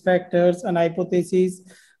risk factors and hypotheses.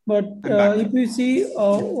 But if you see,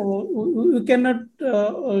 you cannot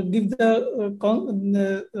give the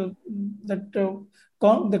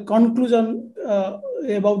conclusion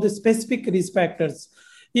about the specific risk factors.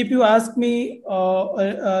 If you ask me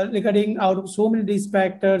regarding out of so many risk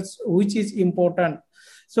factors, which is important?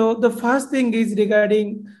 So the first thing is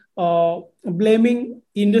regarding blaming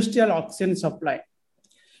industrial oxygen supply.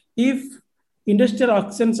 If industrial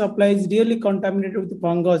oxygen supply is really contaminated with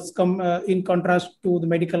fungus in contrast to the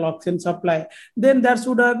medical oxygen supply, then there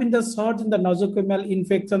should have been the surge in the nosocomial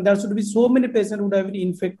infection. There should be so many patients who would have been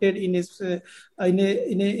infected in his at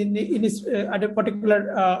a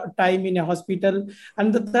particular time in a hospital.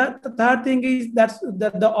 And the third thing is that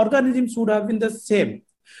the organism should have been the same,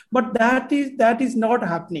 but that is not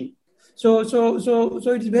happening. So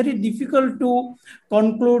it's very difficult to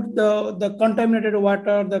conclude the contaminated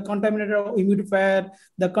water, the contaminated humidifier,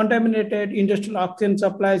 the contaminated industrial oxygen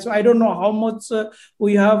supply. So I don't know how much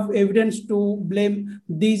we have evidence to blame.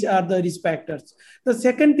 These are the risk factors. The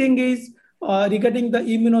second thing is regarding the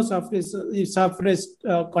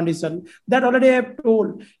immunosuppressed condition. That already I have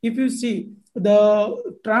told. If you see, the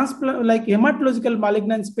transplant, like hematological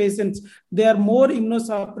malignant patients, they are more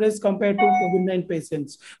immunosuppressed compared to COVID-19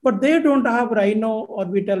 patients, but they don't have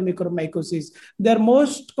rhino-orbital mucormycosis. Their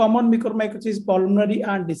most common mucormycosis is pulmonary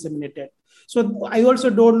and disseminated. So I also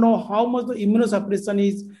don't know how much the immunosuppression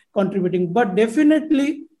is contributing, but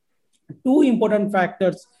definitely two important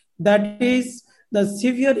factors, that is the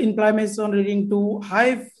severe inflammation leading to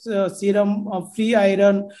high serum of free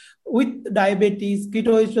iron with diabetes,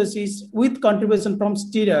 ketoacidosis, with contribution from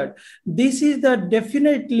steroid. This is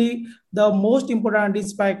definitely the most important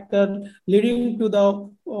risk factor leading to the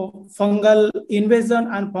fungal invasion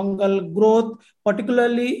and fungal growth,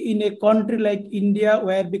 particularly in a country like India,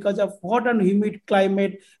 where because of hot and humid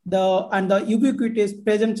climate and the ubiquitous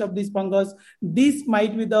presence of this fungus, this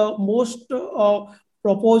might be the most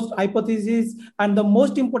proposed hypothesis. And the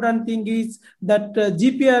most important thing is that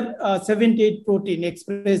GPR78 protein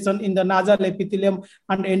expression in the nasal epithelium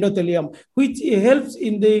and endothelium, which helps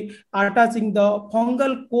in the attaching the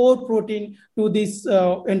fungal core protein to this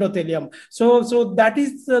endothelium. So that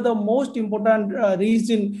is the most important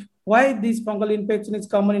reason why this fungal infection is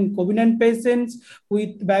common in COVID-19 patients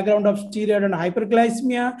with background of steroid and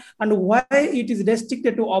hyperglycemia, and why it is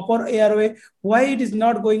restricted to upper airway, why it is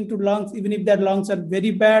not going to lungs, even if their lungs are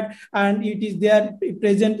very bad, and it is there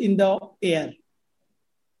present in the air.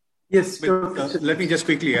 Yes. Let me just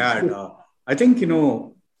quickly add. I think,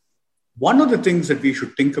 one of the things that we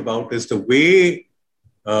should think about is the way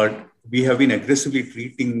we have been aggressively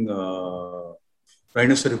treating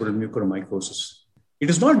rhinocerebral mucormycosis. It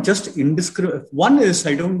is not just indiscriminate. One is,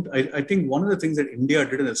 I think one of the things that India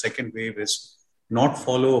did in the second wave is not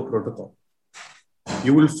follow a protocol.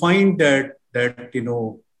 You will find that it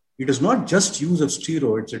is not just use of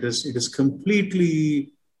steroids. It is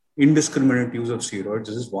completely indiscriminate use of steroids.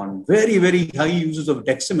 This is one. Very, very high uses of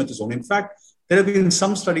dexamethasone. In fact, there have been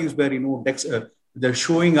some studies where they're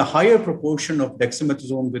showing a higher proportion of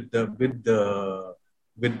dexamethasone with the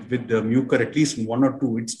mucor, at least in one or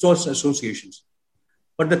two. It's those associations.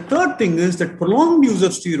 But the third thing is that prolonged use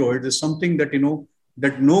of steroids is something that you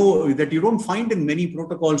don't find in many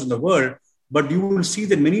protocols in the world. But you will see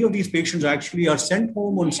that many of these patients actually are sent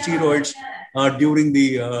home on steroids during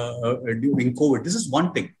COVID. This is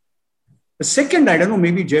one thing. The second, I don't know,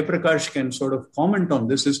 maybe Jayaprakash can sort of comment on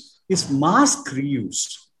this, is mask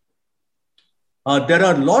reuse. There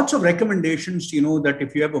are lots of recommendations, that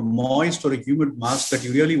if you have a moist or a humid mask that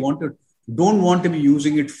you really don't want to be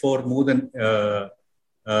using it for more than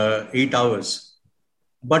 8 hours.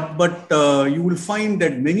 But you will find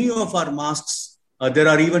that many of our masks, there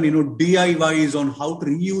are even, DIYs on how to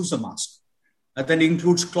reuse a mask. And that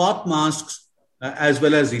includes cloth masks as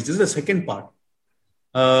well as these. This is the second part.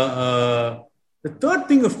 The third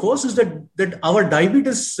thing, of course, is that our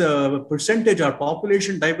diabetes percentage, our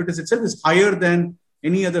population diabetes itself is higher than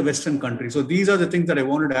any other Western country. So these are the things that I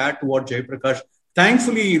wanted to add to what Jayaprakash.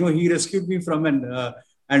 Thankfully, he rescued me from and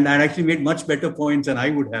actually made much better points than I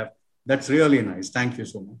would have. That's really nice. Thank you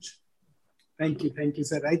so much. Thank you,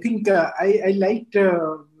 sir. I think I liked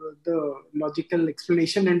the logical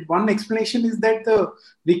explanation. And one explanation is that the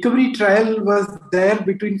recovery trial was there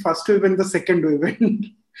between first wave and the second wave. And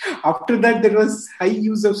after that, there was high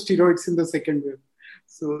use of steroids in the second wave.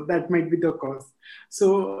 So that might be the cause.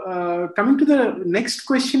 So coming to the next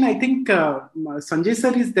question, I think Sanjay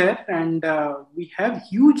sir is there, and we have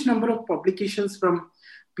huge number of publications from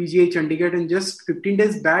PGI Chandigarh, and just 15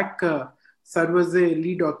 days back, Sir was a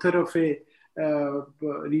lead author of a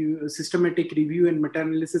systematic review and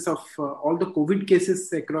meta-analysis of all the COVID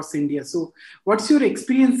cases across India. So what's your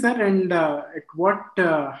experience, sir, and at what,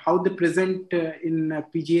 how they present in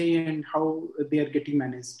PGI and how they are getting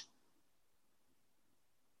managed?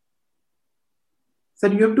 Sir,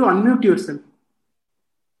 you have to unmute yourself.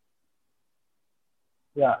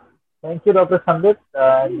 Yeah, thank you, Dr. Sambit,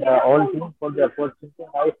 and all team for the opportunity.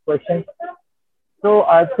 Nice questions. So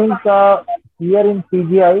I think here in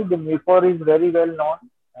PGI, the Mucor is very well known,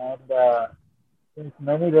 and since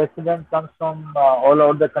many residents come from all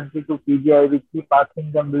over the country to PGI, we keep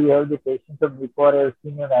asking them, do you have the patients of Mucor? I have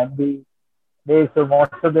seen your MD. So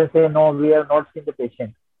most of them say, no, we have not seen the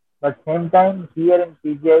patient. But same time, here in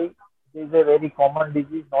PGI, it is a very common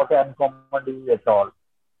disease, not an uncommon disease at all.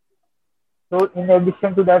 So in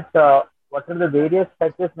addition to that, what are the various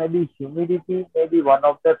factors? Maybe humidity, maybe one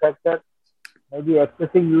of the factors. Maybe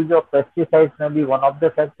excessive use of pesticides may be one of the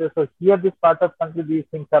factors. So here, this part of country, these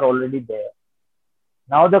things are already there.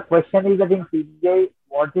 Now the question is that in PGI,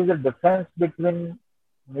 what is the difference between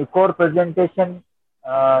Mucor presentation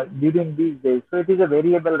during these days? So it is a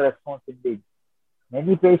variable response indeed.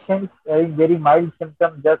 Many patients having very mild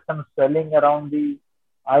symptoms, just some swelling around the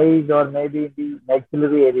eyes or maybe the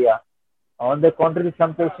maxillary area. On the contrary,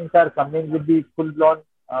 some patients are coming with the full-blown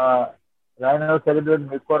rhinocerebral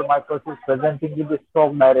mucormycosis presenting with the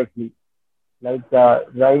stroke directly. Like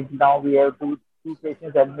right now, we have two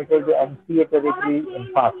patients admitted with MCA territory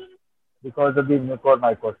in past because of the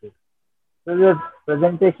mucormycosis. So the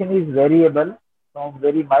presentation is variable from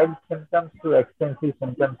very mild symptoms to extensive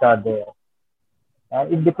symptoms are there.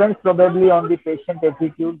 And it depends probably on the patient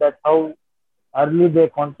attitude, that how early they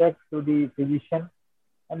contact to the physician.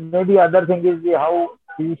 And maybe other thing is how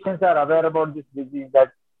physicians are aware about this disease,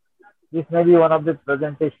 that this may be one of the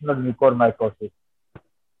presentation of mucormycosis.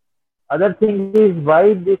 Other thing is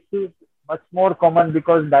why this is much more common,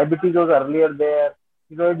 because diabetes was earlier there,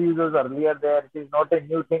 steroid use was earlier there. It is not a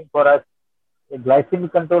new thing for us. The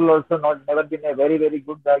glycemic control also never been a very, very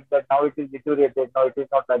good diet, that now it is deteriorated. Now it is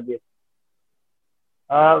not like this.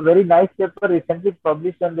 Very nice paper recently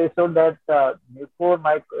published, and they showed that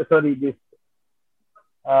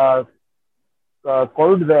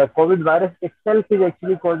COVID virus itself is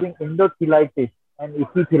actually causing endothelitis and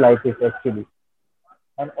epithelitis actually.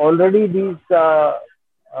 And already these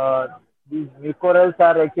mucorales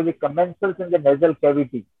are actually commensals in the nasal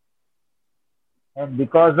cavity. And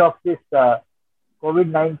because of this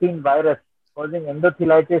COVID-19 virus causing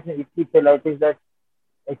endothelitis and epithelitis, that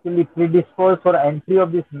actually predisposed for entry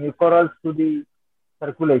of these mucorales to the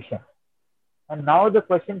circulation. And now the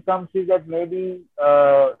question comes is that maybe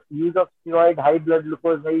use of steroid, high blood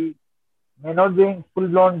glucose may not be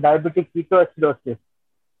full-blown diabetic ketoacidosis,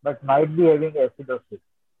 but might be having acidosis.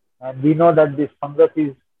 And we know that this fungus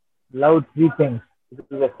is love three things. It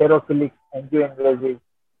is a serophilic, angioinvasive,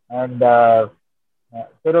 and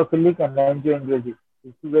angioinvasive.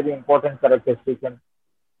 These two very important characteristics, and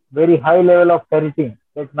very high level of ferritin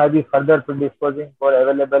that might be further predisposing for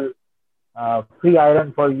available free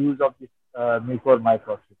iron for use of this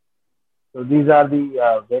mucormycosis. So these are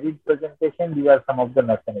the varied presentation. These are some of the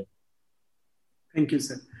mechanisms. Thank you,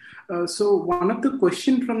 sir. So one of the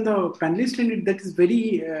questions from the panelist, and that is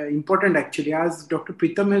very important actually, as Dr.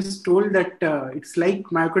 Pritam has told, that it's like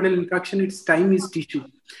myocardial infarction, its time is tissue.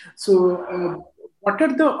 So what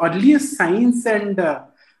are the earliest signs and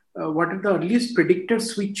what are the earliest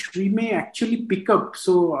predictors which we may actually pick up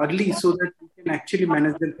so early so that we can actually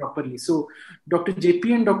manage them properly? So Dr.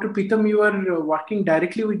 JP and Dr. Pritam, you are working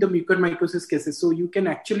directly with the mucormycosis cases. So you can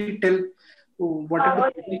actually tell what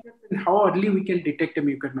are the predictors and how early we can detect a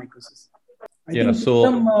mucormycosis. I think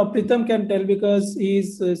Pritam can tell because he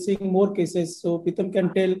is seeing more cases. So Pritam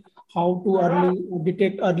can tell how to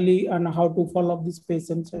detect early and how to follow up these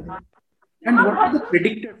patients. And what are the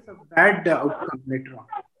predictors of bad outcome later on?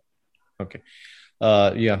 Okay.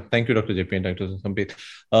 Thank you, Dr. JP and Dr. Sambit.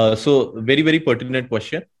 So very, very pertinent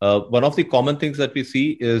question. One of the common things that we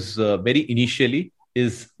see is very initially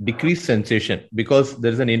is decreased sensation, because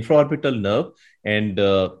there is an infraorbital nerve, and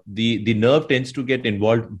the nerve tends to get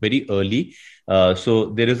involved very early. So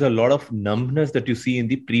there is a lot of numbness that you see in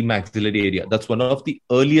the premaxillary area. That's one of the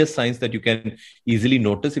earliest signs that you can easily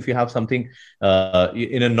notice. If you have something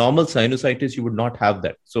in a normal sinusitis, you would not have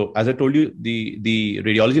that. So as I told you, the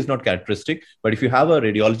radiology is not characteristic, but if you have a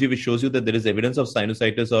radiology which shows you that there is evidence of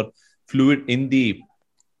sinusitis or fluid in the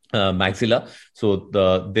maxilla. So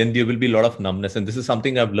then there will be a lot of numbness. And this is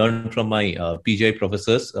something I've learned from my PGI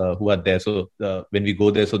professors who are there. So when we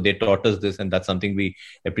go there, so they taught us this, and that's something we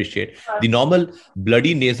appreciate. The normal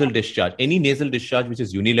bloody nasal discharge, any nasal discharge which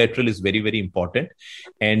is unilateral, is very, very important.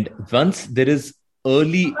 And once there is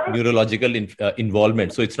early neurological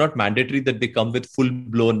involvement, so it's not mandatory that they come with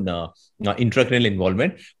full-blown intracranial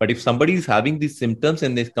involvement. But if somebody is having these symptoms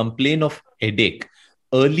and they complain of headache,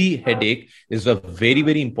 early headache is a very,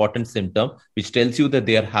 very important symptom, which tells you that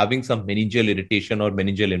they are having some meningeal irritation or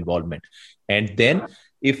meningeal involvement. And then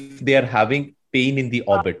if they are having pain in the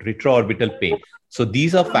orbit, retroorbital pain. So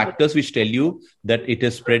these are factors which tell you that it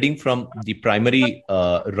is spreading from the primary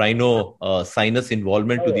rhino sinus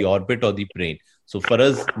involvement to the orbit or the brain. So for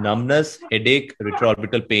us, numbness, headache,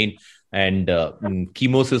 retroorbital pain, and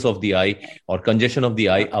chemosis of the eye or congestion of the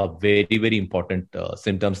eye are very, very important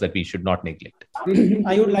symptoms that we should not neglect.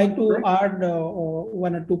 I would like to add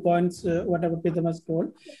one or 2 points, whatever Pritam has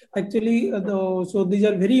told. Actually, so these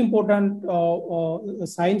are very important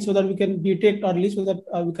signs so that we can detect early, so that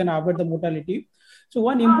we can avoid the mortality. So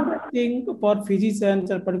one important thing for physicians,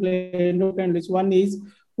 particularly endocrinologists, one is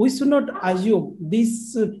we should not assume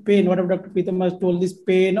this pain, whatever Dr. Pritam has told, this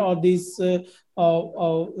pain or this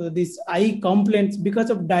eye complaints because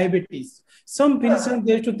of diabetes. Some physicians,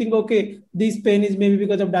 they should think, okay, this pain is maybe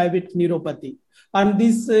because of diabetic neuropathy. And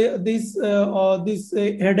this headache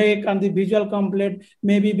and the visual complaint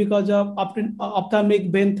may be because of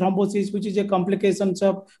ophthalmic vein thrombosis, which is a complication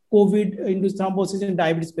of COVID-induced thrombosis in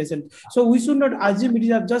diabetes patients. So we should not assume it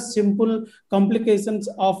is just simple complications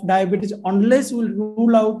of diabetes unless we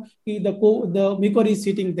rule out the mucor is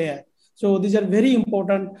sitting there. So these are very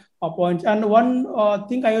important points. And one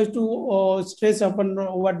thing I used to stress upon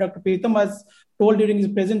what Dr. Pritam has told during his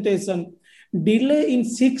presentation, delay in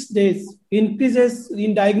 6 days increases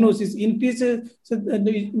in diagnosis, makes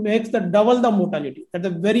the double the mortality. That's a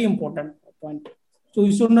very important point. So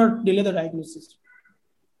you should not delay the diagnosis.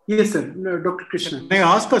 Yes, sir. No, Dr. Krishna. May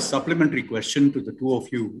I ask a supplementary question to the two of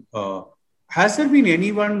you? Has there been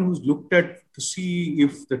anyone who's looked at to see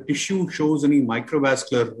if the tissue shows any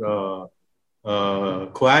microvascular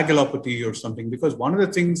coagulopathy or something? Because one of the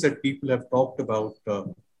things that people have talked about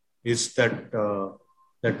is that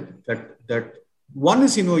one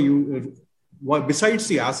is, besides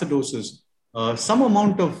the acidosis, some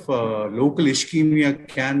amount of local ischemia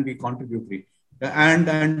can be contributory.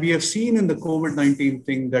 And we have seen in the COVID-19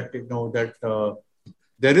 thing that,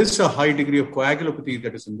 there is a high degree of coagulopathy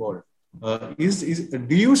that is involved. Do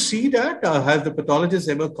you see that? Has the pathologist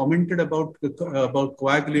ever commented about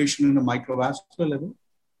coagulation in a microvascular level?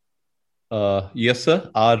 Yes,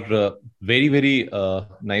 sir. Our very, very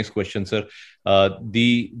nice question, sir.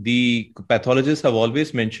 The pathologists have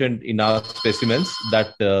always mentioned in our specimens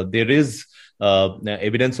that there is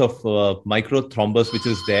evidence of microthrombus which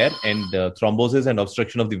is there, and thrombosis and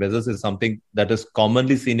obstruction of the vessels is something that is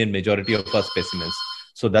commonly seen in majority of our specimens.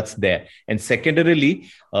 So that's there. And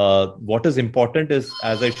secondarily, what is important is,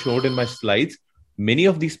 as I showed in my slides, many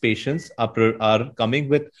of these patients are coming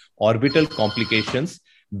with orbital complications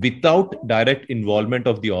without direct involvement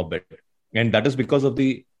of the orbit. And that is because of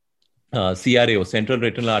the CRAO, central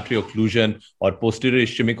retinal artery occlusion, or posterior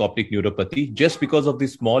ischemic optic neuropathy, just because of the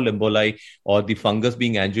small emboli or the fungus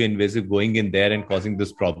being angioinvasive going in there and causing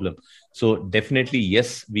this problem. So definitely,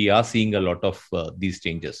 yes, we are seeing a lot of these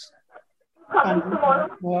changes. And,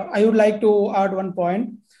 I would like to add one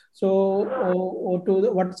point. So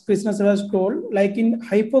to what Krishna sir has told, like in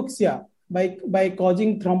hypoxia, by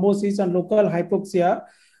causing thrombosis and local hypoxia,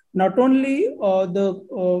 not only the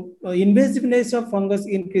invasiveness of fungus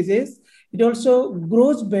increases, it also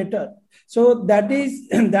grows better. So that may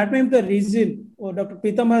be the reason. Dr.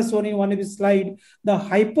 Pritam has shown in one of his slides, the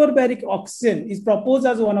hyperbaric oxygen is proposed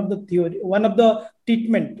as one of the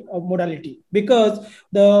treatment modality, because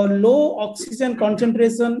the low oxygen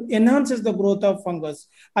concentration enhances the growth of fungus,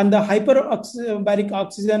 and the hyperbaric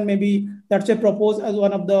oxygen maybe that's proposed as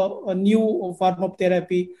one of the new form of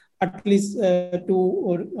therapy, at least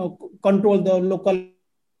to control the local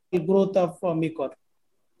growth of mucor.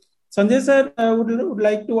 Sanjay sir, I would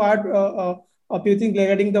like to add a few things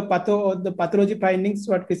regarding the pathology findings,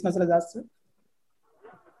 what Krishna sir has asked.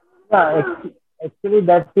 Yeah, actually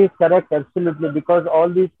that is correct, absolutely, because all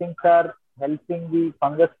these things are helping the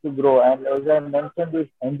fungus to grow. And as I mentioned, this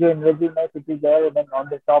angioinvasiveness which is there, and then on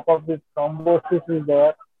the top of this thrombosis is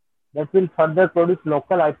there, that will further produce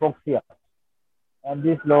local hypoxia. And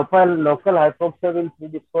this local hypoxia will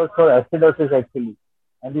predispose for acidosis actually.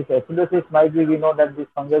 And this acidosis might be, we know that this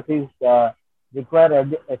fungus is require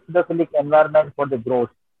acidophilic environment for the growth.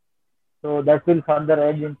 So that will further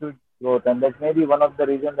add into growth, and that may be one of the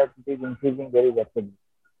reasons that it is increasing very rapidly.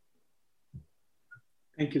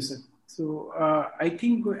 Thank you, sir. So I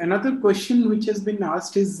think another question which has been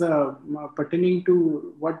asked is pertaining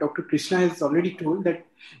to what Dr. Krishna has already told, that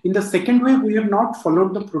in the second wave, we have not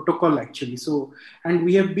followed the protocol actually. So, and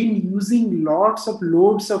we have been using loads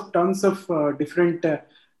of tons of different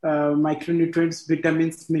micronutrients,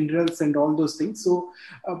 vitamins, minerals, and all those things. So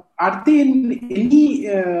are they in any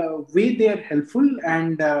way they are helpful,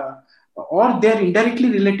 and or they are indirectly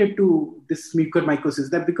related to this mucormycosis?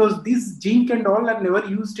 That because these zinc and all are never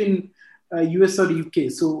used in US or UK.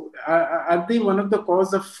 So are they one of the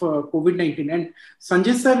cause of COVID-19? And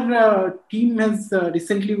Sanjay sir team has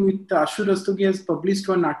recently with Ashu Rastogi has published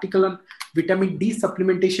one article on vitamin D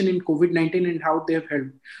supplementation in COVID-19 and how they have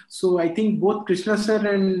helped. So I think both Krishna sir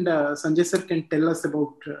and Sanjay sir can tell us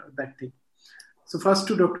about that thing. So first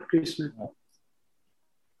to Dr. Krishna.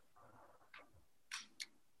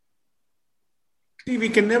 See, we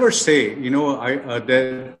can never say,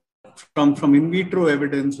 from in vitro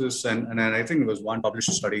evidences, and I think it was one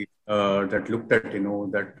published study that looked at,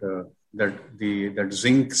 that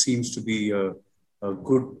zinc seems to be a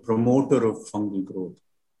good promoter of fungal growth.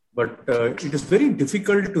 But it is very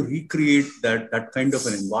difficult to recreate that kind of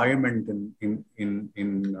an environment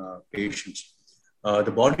in patients.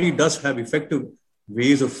 The body does have effective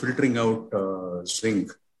ways of filtering out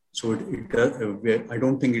zinc. So I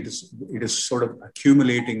don't think it is sort of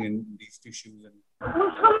accumulating in these tissues.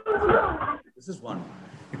 This is one.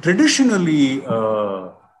 Traditionally,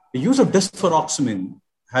 the use of desferoxamine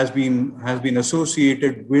has been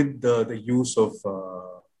associated with the use of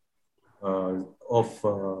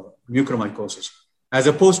mucormycosis, as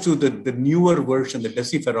opposed to the newer version, the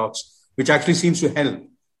Deciferox, which actually seems to help,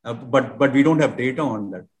 but we don't have data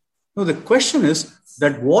on that. No, the question is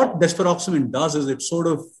that what desferoxamine does is it sort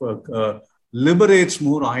of liberates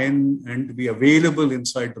more iron and to be available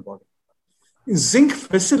inside the body. Is zinc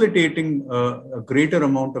facilitating a greater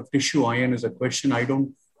amount of tissue iron is a question I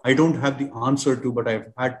don't have the answer to, but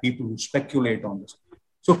I've had people who speculate on this.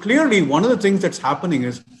 So clearly, one of the things that's happening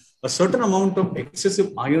is a certain amount of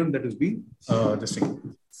excessive iron that is being this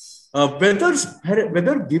thing.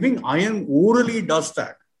 Whether giving iron orally does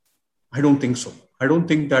that, I don't think so. I don't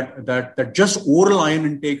think that just oral iron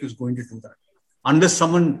intake is going to do that, unless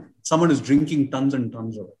someone is drinking tons and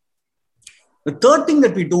tons of it. The third thing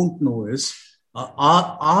that we don't know is,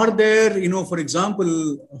 are there, for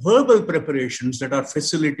example, herbal preparations that are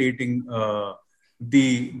facilitating what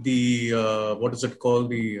is it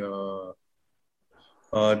called, the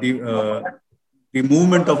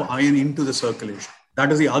movement of iron into the circulation?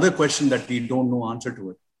 That is the other question that we don't know answer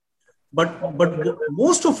to it. But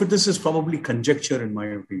most of this is probably conjecture, in my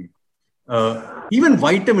opinion. Even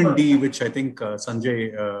vitamin D, which I think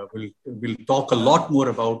Sanjay will talk a lot more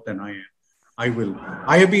about than I am.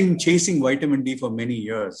 I have been chasing vitamin D for many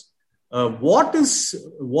years. What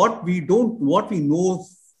we know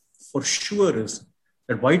for sure is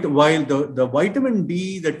that while the vitamin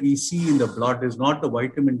D that we see in the blood is not the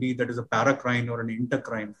vitamin D that is a paracrine or an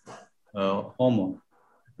intercrine hormone.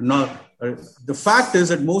 Now, the fact is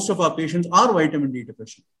that most of our patients are vitamin D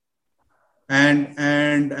deficient,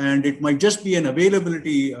 and it might just be an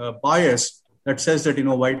availability bias that says that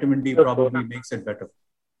vitamin D probably makes it better.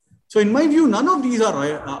 So, in my view, none of these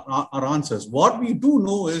are answers. What we do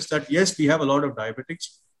know is that yes, we have a lot of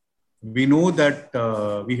diabetics. We know that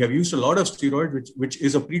we have used a lot of steroids, which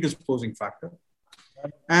is a predisposing factor,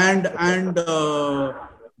 and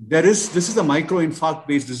this is a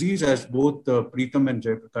microinfarct-based disease, as both Preetham and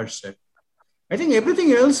Jayaprakash said. I think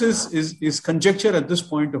everything else is conjecture at this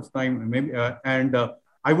point of time. Maybe, and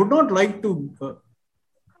I would not like to.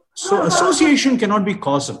 So association cannot be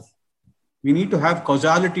causal. We need to have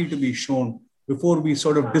causality to be shown before we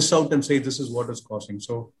sort of diss out and say this is what is causing.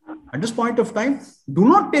 So at this point of time, do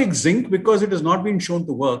not take zinc because it has not been shown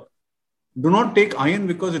to work. Do not take iron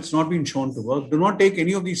because it's not been shown to work. Do not take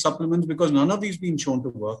any of these supplements because none of these been shown to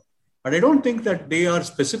work. But I don't think that they are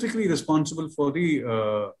specifically responsible for the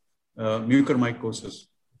mucormycosis.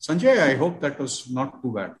 Sanjay, I hope that was not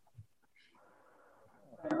too bad.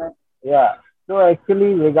 Yeah. So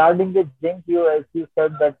actually, regarding the zinc, as you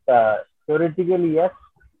said that theoretically, yes,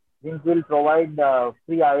 zinc will provide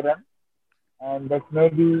free iron, and that may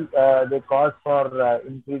be the cause for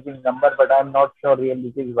increasing number, but I'm not sure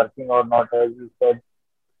really it is working or not. As you said,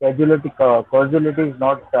 causality is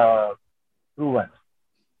not proven.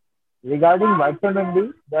 Regarding vitamin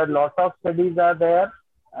D, there are lots of studies are there,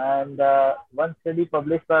 and one study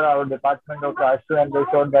published by our department of Ashu, and they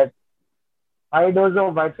showed that high dose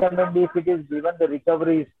of vitamin D, if it is given, the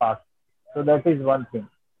recovery is fast. So that is one thing.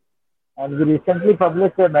 And we recently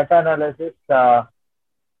published a meta-analysis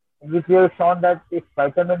in which we have shown that if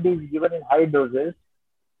vitamin D is given in high doses,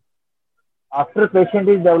 after patient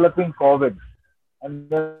is developing COVID, and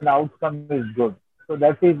then outcome is good. So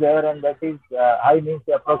that is there, and that is high means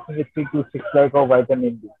approximately 3 to 6 lakh of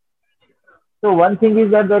vitamin D. So one thing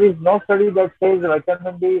is that there is no study that says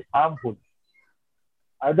vitamin D is harmful.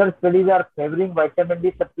 Either studies are favoring vitamin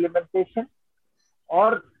D supplementation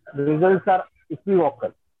or results are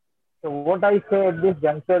equivocal. So what I say at this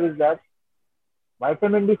juncture is that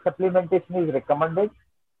vitamin D supplementation is recommended.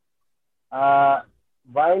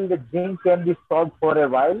 While the zinc can be stopped for a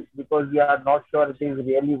while because we are not sure it is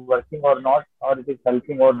really working or not, or it is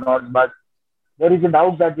helping or not, but there is a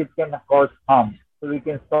doubt that it can cause harm. So we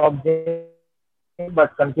can stop zinc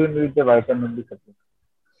but continue with the vitamin D supplement.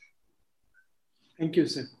 Thank you,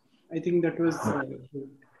 sir. I think that was good.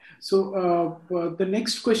 So the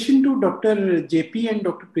next question to Dr. JP and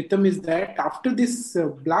Dr. Pritam is that after this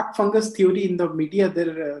black fungus theory in the media,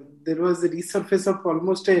 there was a resurface of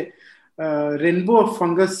almost a rainbow of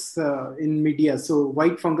fungus in media. So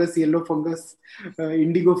white fungus, yellow fungus,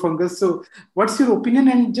 indigo fungus. So what's your opinion?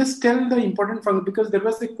 And just tell the important fungus, because there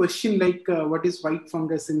was a question like what is white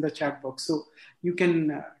fungus in the chat box. So you can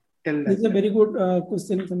tell that. It's a very good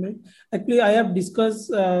question, Samir. Actually, I have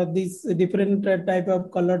discussed this different type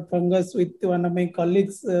of colored fungus with one of my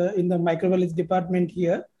colleagues in the microbiology department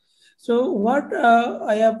here. So what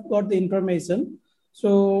I have got the information.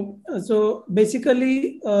 So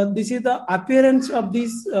basically, this is the appearance of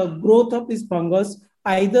this growth of this fungus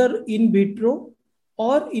either in vitro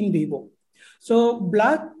or in vivo. So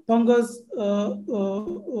black fungus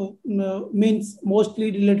means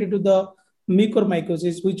mostly related to the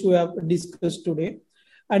mucormycosis, which we have discussed today.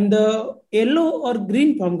 And the yellow or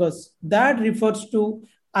green fungus, that refers to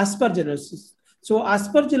aspergillosis. So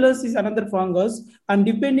aspergillus is another fungus, and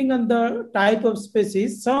depending on the type of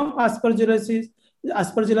species, some aspergillus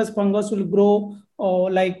fungus will grow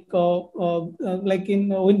like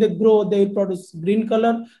when they grow, they will produce green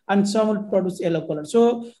color, and some will produce yellow color.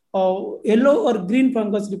 So yellow or green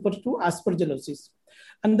fungus refers to aspergillosis.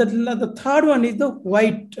 And the third one is the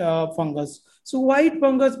white fungus. So white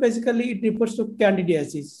fungus, basically it refers to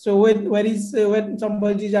candidiasis. So when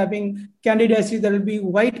somebody is having candidiasis, there will be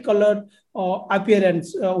white color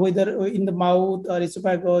appearance, whether in the mouth or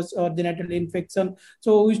esophagus or genital infection.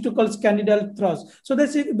 So we used to call it candidal thrush. So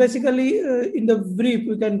that's it. Basically, in the brief,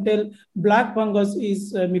 we can tell black fungus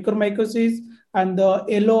is mucormycosis, and the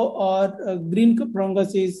yellow or green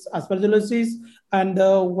fungus is aspergillosis, and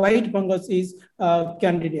the white fungus is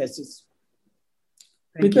candidiasis.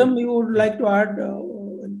 Pritam, you would like to add?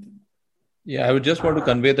 Yeah, I would just want to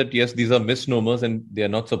convey that, yes, these are misnomers and they are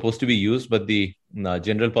not supposed to be used, but the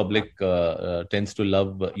general public tends to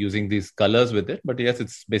love using these colors with it. But yes,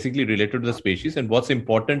 it's basically related to the species. And what's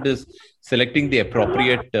important is selecting the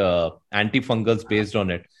appropriate antifungals based on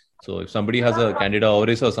it. So if somebody has a Candida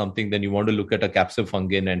auris or something, then you want to look at a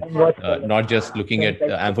capsifungin and not just looking at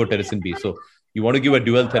amphotericin B. So you want to give a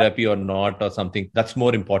dual therapy or not, or something that's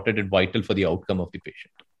more important and vital for the outcome of the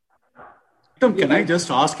patient. Can I just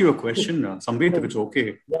ask you a question, Sambit, if it's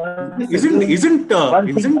okay? Isn't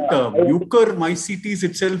mucormycetes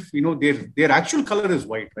itself, their actual color is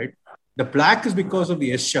white, right? The black is because of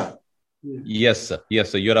the eschar. Yes, sir.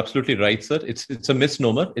 You're absolutely right, sir. It's a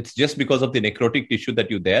misnomer. It's just because of the necrotic tissue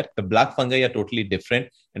that you there. The black fungi are totally different.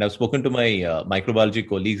 And I've spoken to my microbiology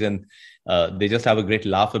colleagues, and they just have a great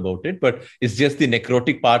laugh about it. But it's just the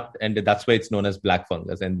necrotic part, and that's why it's known as black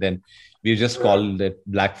fungus. And then we just call it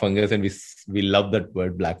black fungus, and we love that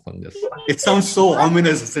word, black fungus. It sounds so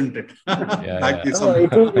ominous, isn't it?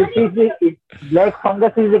 Black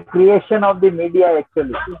fungus is a creation of the media,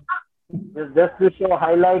 actually. Just to show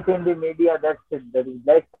highlight in the media, that's it. There is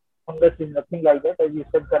black fungus is nothing like that. As you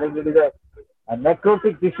said correctly, it is a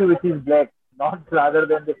necrotic tissue which is black, not rather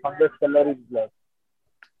than the fungus color is black.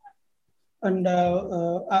 And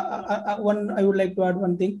I would like to add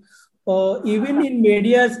one thing. Even in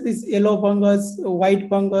media, this yellow fungus, white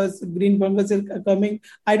fungus, green fungus is coming.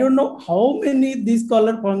 I don't know how many these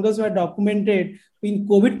color fungus were documented in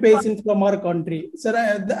COVID patients from our country. Sir,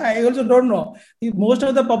 I also don't know. Most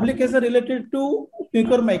of the publications are related to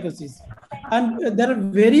mucormycosis. And there are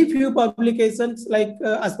very few publications like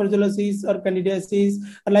aspergillosis or candidiasis,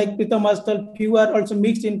 like Pithemastal, few are also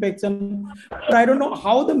mixed infection. But I don't know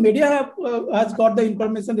how the media has got the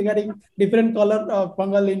information regarding different color of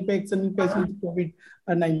fungal infection in patients with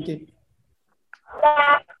COVID-19.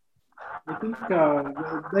 I think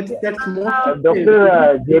that's most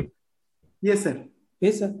Dr. Yes, sir.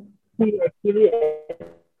 Yes, sir. Actually,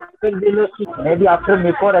 aspergillosis. Maybe after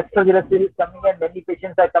mucor aspergillosis is coming, and many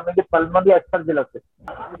patients are coming with pulmonary aspergillosis.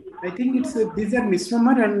 I think these are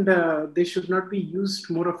misnomer, and they should not be used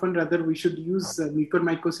more often. Rather, we should use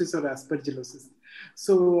mucormycosis or aspergillosis.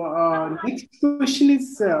 So, next question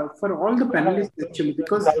is for all the panelists actually,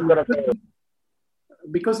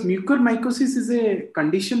 because mucormycosis is a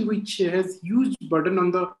condition which has huge burden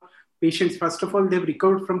on the patients. First of all, they've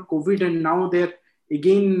recovered from COVID, and now they're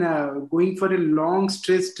again going for a long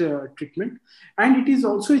stressed treatment. And it is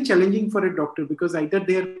also challenging for a doctor because either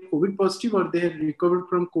they are COVID positive or they have recovered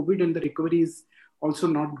from COVID and the recovery is also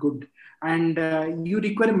not good. And you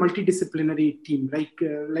require a multidisciplinary team, like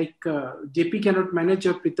JP cannot manage,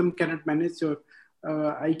 or Pritham cannot manage, or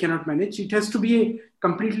I cannot manage. It has to be a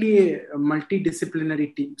completely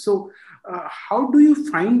multidisciplinary team. So how do you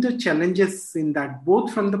find the challenges in that,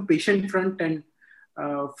 both from the patient front and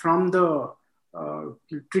from the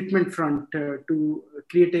treatment front to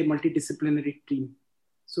create a multidisciplinary team?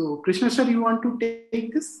 So Krishna sir, you want to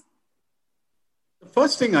take this? The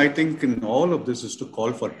first thing I think in all of this is to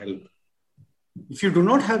call for help. If you do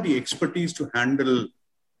not have the expertise to handle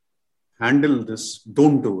this,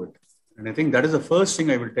 don't do it. And I think that is the first thing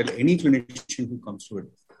I will tell any clinician who comes to it.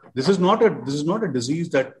 This is not a disease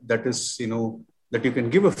that is, that you can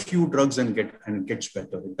give a few drugs and it gets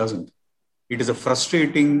better. It doesn't. It is a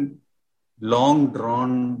frustrating, long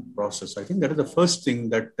drawn process. I think that is the first thing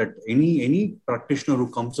that any practitioner who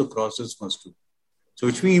comes across this must do. So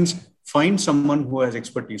which means find someone who has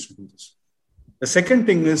expertise to do this. The second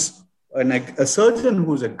thing is a surgeon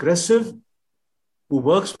who is aggressive, who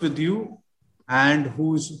works with you, and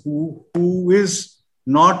who is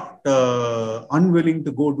not unwilling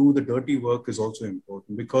to go do the dirty work is also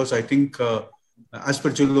important, because I think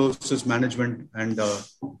aspergillosis management and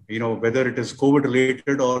whether it is COVID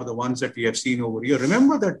related or the ones that we have seen over here,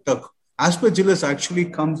 remember that aspergillus actually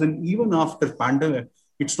comes in even after pandemic.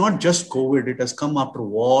 It's not just COVID. It has come after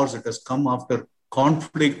wars. It has come after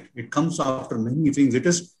conflict. It comes after many things. It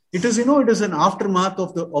is an aftermath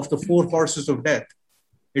of the four horses of death.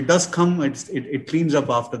 It does come, it cleans up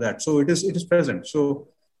after that. So it is present. So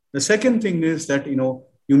the second thing is that,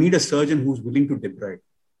 you need a surgeon who's willing to debride.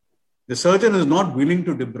 The surgeon is not willing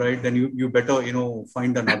to debride, then you better,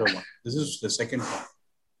 find another one. This is the second part.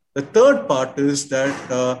 The third part is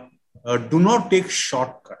that do not take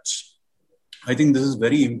shortcuts. I think this is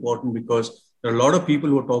very important because there are a lot of people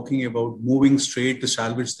who are talking about moving straight to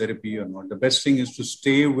salvage therapy or not. The best thing is to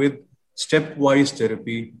stay with stepwise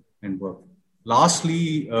therapy and work.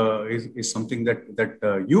 Lastly, is something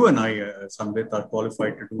that you and I, Sambit, are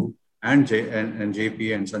qualified to do, and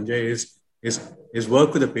JP and Sanjay is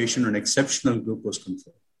work with a patient on exceptional glucose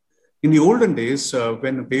control. In the olden days,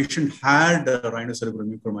 when a patient had rhinocerebral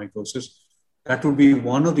mucormycosis, that would be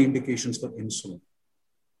one of the indications for insulin.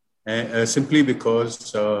 Simply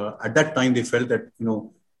because at that time they felt that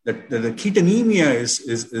that the ketonemia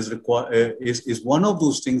is one of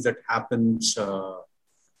those things that happens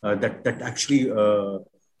that actually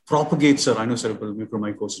propagates a rhinocerebral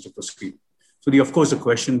mucormycosis to proceed. So of course the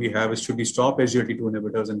question we have is, should we stop SGLT2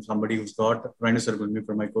 inhibitors in somebody who's got rhinocerebral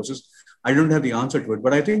mucormycosis? I don't have the answer to it,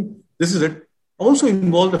 but I think this is it. Also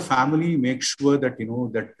involve the family, make sure that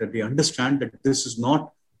that they understand that this is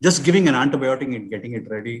not just giving an antibiotic and getting it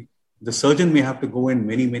ready. The surgeon may have to go in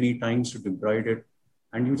many, many times to debride it.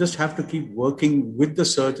 And you just have to keep working with the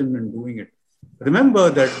surgeon and doing it. Remember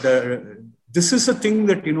that this is a thing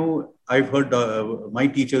that, I've heard my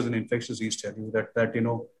teachers in infectious disease tell you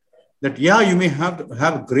that you may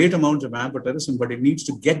have great amounts of amphotericin, but it needs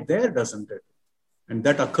to get there, doesn't it? And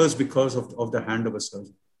that occurs because of the hand of a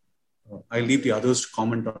surgeon. I leave the others to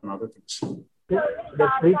comment on other things. The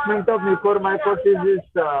treatment of mucormycosis is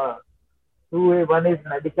two. One is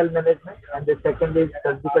medical management, and the second is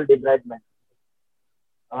surgical debridement.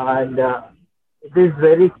 And it is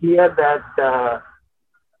very clear that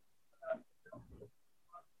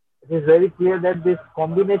this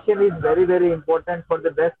combination is very, very important for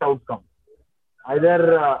the best outcome.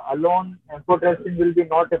 Either alone amphotericin will be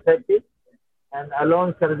not effective, and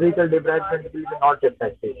alone surgical debridement will be not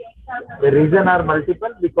effective. The reason are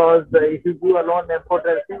multiple, because if you do alone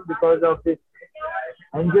amphotericin, because of this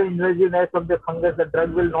angioinvasiveness of the fungus, the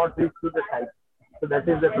drug will not reach to the site. So that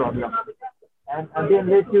is the problem. And again,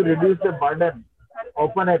 unless you reduce the burden,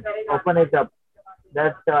 open it up,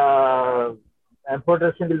 that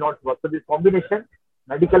amphotericin will not work. So this combination,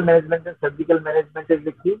 medical management and surgical management is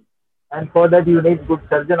the key. And for that, you need good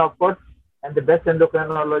surgeon, of course, and the best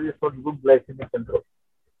endocrinologist for good glycemic control.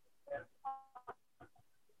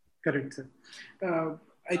 Correct, sir.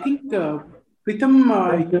 I think Pritham,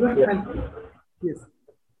 yes.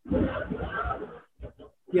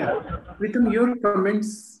 Yeah. Pritham, your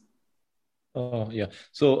comments. Yeah.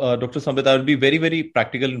 So, Dr. Sambit, I will be very, very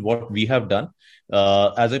practical in what we have done.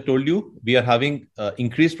 As I told you, we are having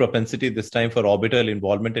increased propensity this time for orbital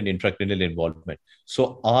involvement and intracranial involvement.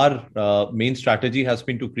 So, our main strategy has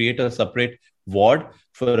been to create a separate ward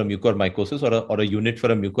for a mucormycosis or a unit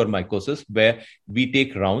for a mucormycosis where we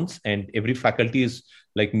take rounds and every faculty is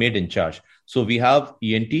like made in charge. So, we have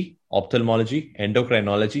ENT, ophthalmology,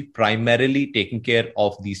 endocrinology, primarily taking care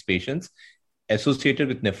of these patients, associated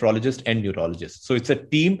with nephrologists and neurologists. So it's a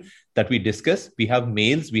team that we discuss. We have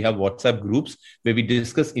mails, we have WhatsApp groups where we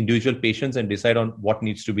discuss individual patients and decide on what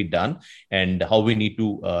needs to be done and how we need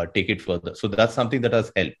to take it further. So that's something that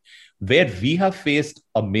has helped. Where we have faced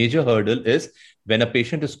a major hurdle is when a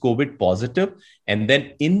patient is COVID positive, and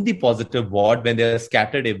then in the positive ward, when they are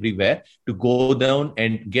scattered everywhere, to go down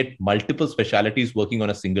and get multiple specialties working on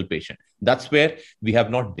a single patient. That's where we have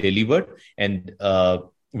not delivered. And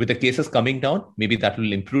with the cases coming down, maybe that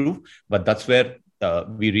will improve, but that's where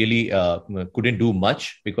we really couldn't do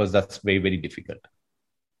much because that's very, very difficult.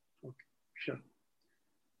 Okay, sure.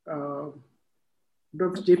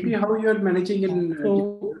 Dr. JP, how you are managing in...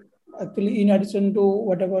 So, actually, in addition to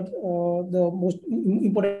whatever the most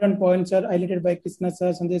important points are highlighted by Krishna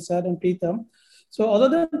sir, Sanjay sir, and Pritham. So, other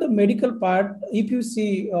than the medical part, if you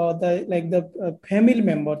see the family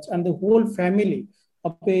members and the whole family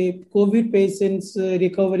of a COVID patients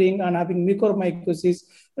recovering and having mucormycosis,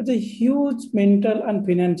 it's a huge mental and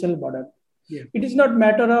financial burden. Yeah. It is not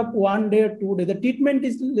matter of 1 day or 2 days. The treatment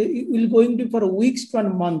will going to for weeks to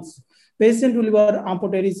months. Patient will have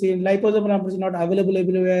amphotericin, liposomal amphotericin not available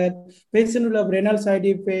everywhere. Patient will have renal side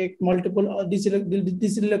effect, multiple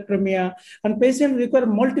dyslipidemia, and patient require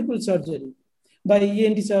multiple surgery by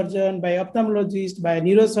ENT surgeon, by ophthalmologist, by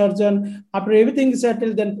neurosurgeon. After everything is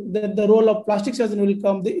settled, then the role of plastic surgeon will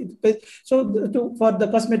come. For the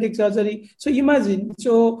cosmetic surgery. So imagine,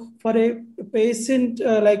 for a patient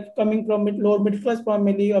like coming from lower middle class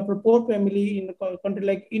family or poor family in a country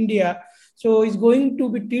like India, so it's going to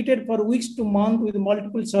be treated for weeks to months with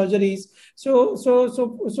multiple surgeries. So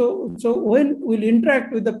when we'll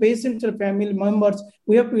interact with the patients or family members,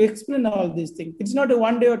 we have to explain all these things. It's not a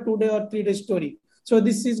 1 day or 2 day or 3 day story. So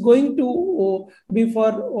this is going to be for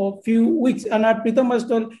a few weeks. And at Pritham has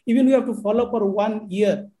told, even we have to follow for 1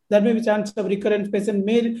 year. There may be chance of recurrence. Patient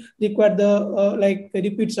may require the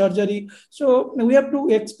repeat surgery. So we have to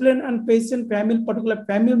explain, and patient family, particular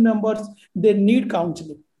family members, they need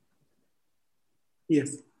counseling.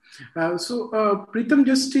 Yes. Pritham,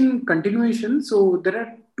 just in continuation, so there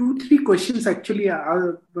are 2-3 questions actually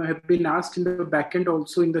have been asked in the backend,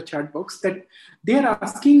 also in the chat box, that they are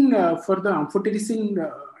asking for the amphotericin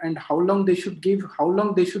and how long they should give, how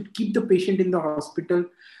long they should keep the patient in the hospital,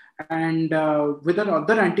 and whether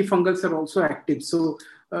other antifungals are also active. So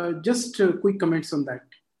just quick comments on that.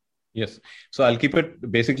 Yes. So I'll keep it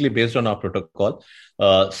basically based on our protocol.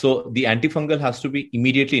 So the antifungal has to be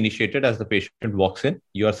immediately initiated as the patient walks in.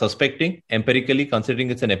 You are suspecting, empirically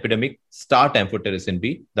considering it's an epidemic, start amphotericin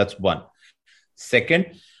B. That's one.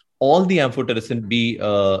 Second, all the amphotericin B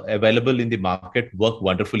available in the market work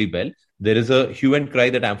wonderfully well. There is a hue and cry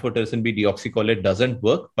that amphotericin B deoxycholate doesn't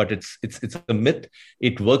work, but it's a myth.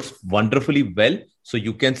 It works wonderfully well. So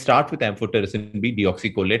you can start with amphotericin B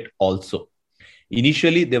deoxycholate also.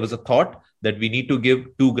 Initially, there was a thought that we need to give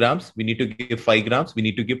 2 grams, we need to give 5 grams, we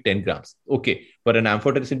need to give 10 grams. Okay, for an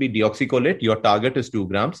amphotericin B deoxycholate, your target is 2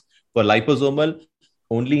 grams. For liposomal,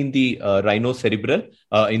 only in the rhinocerebral,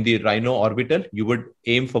 in the rhino orbital, you would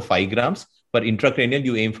aim for 5 grams. For intracranial,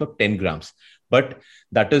 you aim for 10 grams. But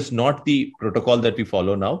that is not the protocol that we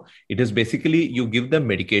follow now. It is basically you give them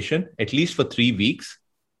medication at least for 3 weeks,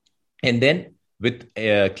 and then with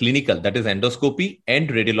clinical, that is endoscopy and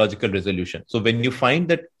radiological resolution. So when you find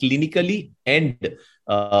that clinically and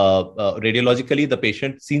radiologically the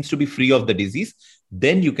patient seems to be free of the disease,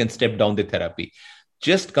 then you can step down the therapy.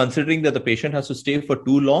 Just considering that the patient has to stay for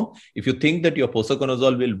too long, if you think that your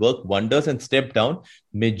posaconazole will work wonders and step down,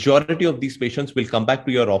 majority of these patients will come back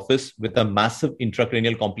to your office with a massive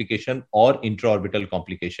intracranial complication or intraorbital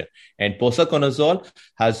complication. And posaconazole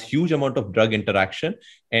has huge amount of drug interaction,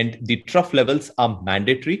 and the trough levels are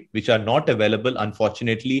mandatory, which are not available,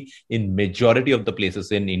 unfortunately, in majority of the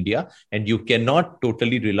places in India. And you cannot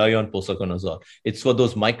totally rely on posaconazole. It's for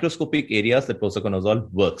those microscopic areas that posaconazole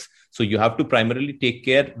works. So you have to primarily take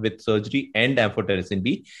care with surgery and amphotericin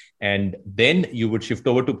B, and then you would shift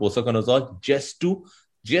over to posaconazole just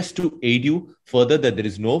to aid you further, that there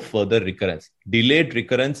is no further recurrence. Delayed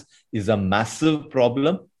recurrence is a massive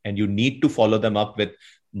problem, and you need to follow them up with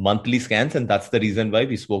monthly scans, and that's the reason why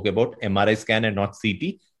we spoke about MRI scan and not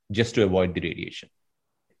CT, just to avoid the radiation.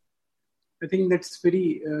 I think that's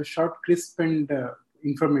very short, crisp, and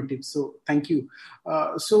informative. So thank you.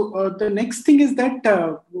 The next thing is that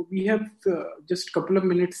we have just a couple of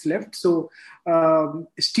minutes left. So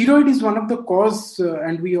steroid is one of the cause,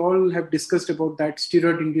 and we all have discussed about that.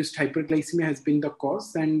 Steroid-induced hyperglycemia has been the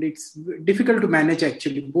cause, and it's difficult to manage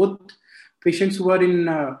actually. Both patients who are in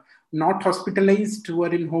not hospitalized, who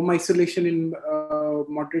are in home isolation in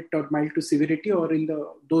moderate or mild to severity, or in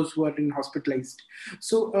those who are in hospitalized.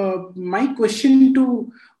 So my question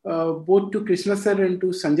to both to Krishna sir and to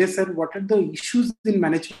Sanjay sir, what are the issues in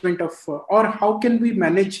management of, or how can we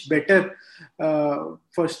manage better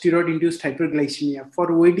for steroid-induced hyperglycemia? For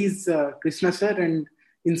OADs, Krishna sir, and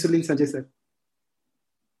insulin, Sanjay sir.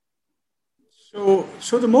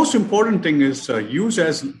 So the most important thing is use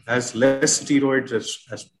as less steroids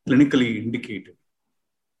as clinically indicated.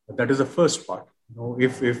 That is the first part.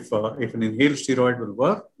 If an inhaled steroid will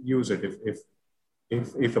work, use it.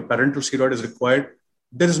 If a parenteral steroid is required,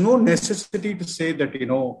 there is no necessity to say that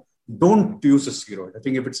don't use a steroid. I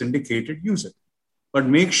think if it's indicated, use it, but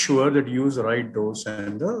make sure that you use the right dose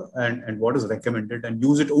and what is recommended, and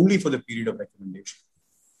use it only for the period of recommendation.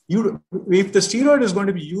 If the steroid is going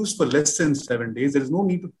to be used for less than 7 days, there is no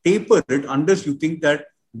need to taper it unless you think that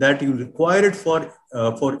you require it for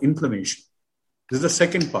inflammation. This is the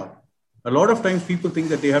second part. A lot of times people think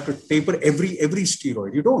that they have to taper every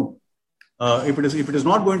steroid. You don't. If it is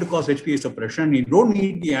not going to cause HPA suppression, you don't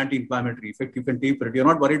need the anti-inflammatory effect. You can taper it. You're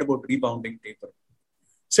not worried about rebounding taper.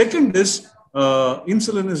 Second is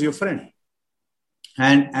insulin is your friend,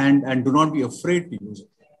 and do not be afraid to use it.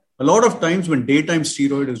 A lot of times when daytime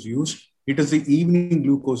steroid is used, it is the evening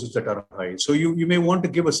glucoses that are high. So you may want to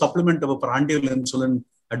give a supplement of a prandial insulin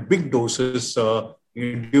at big doses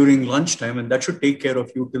during lunchtime, and that should take care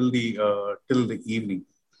of you till the evening.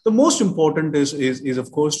 The most important is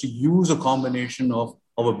of course to use a combination of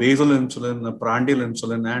a basal insulin, a prandial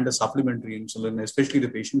insulin, and a supplementary insulin, especially the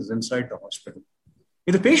patient is inside the hospital.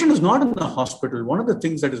 If the patient is not in the hospital, one of the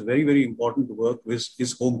things that is very, very important to work with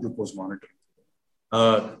is home glucose monitoring.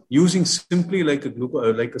 Using simply like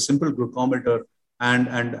a simple glucometer and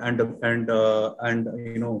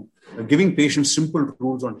giving patients simple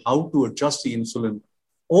rules on how to adjust the insulin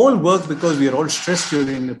all work because we are all stressed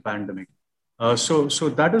during the pandemic. So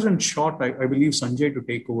that is in short. I believe Sanjay to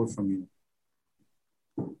take over from you.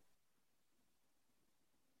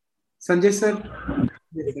 Sanjay sir,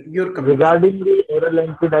 your comment. Regarding the oral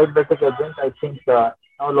anti-diabetic agent, I think now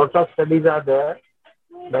a lot of studies are there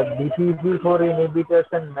that DPP-4 inhibitors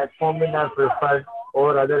and metformin are preferred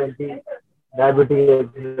over other anti-diabetic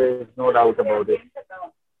agents. There is no doubt about it.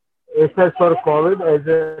 As for COVID, as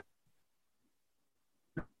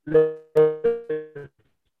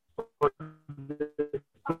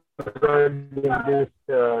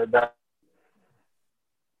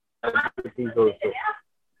diabetes also.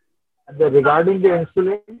 And regarding the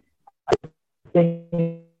insulin, I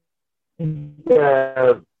think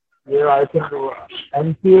I think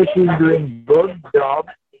NPH is doing good job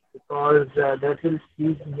because that will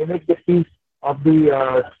mimic the peak of the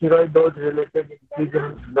steroid dose related increase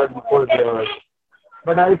in blood glucose levels.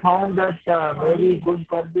 But I found that maybe good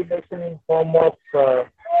combination in form of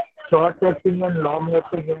short-acting and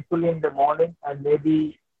long-acting insulin in the morning, and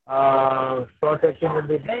maybe short-acting in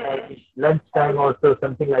the lunchtime also,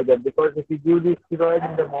 something like that. Because if you give the steroid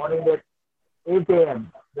in the morning at 8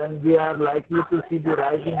 a.m., then we are likely to see the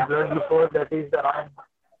rising blood glucose that is around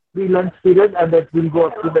pre-lunch period, and that will go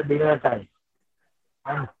up to the dinner time.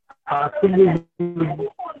 And fasting is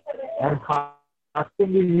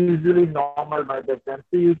usually normal by that time.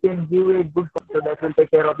 So you can give a good, so that will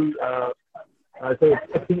take care of the,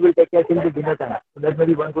 fasting will take care till the dinner time. So that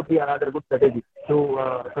maybe one could be another good strategy to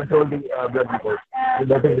control the blood glucose. So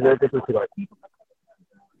that is related to steroid.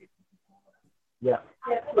 Yeah.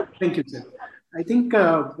 Thank you, sir. I think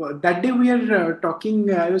that day we are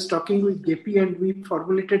I was talking with JP, and we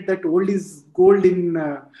formulated that old is gold in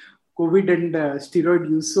COVID and steroid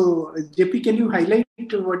use. So JP, can you highlight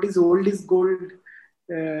what is old is gold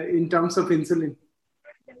in terms of insulin?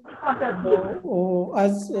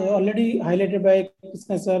 As already highlighted by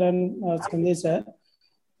Krishna sir and Sanjay sir,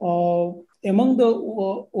 among the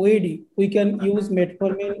OAD, we can use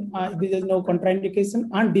metformin, there is no contraindication,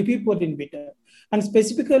 and DPP-4 inhibitor. And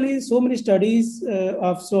specifically, so many studies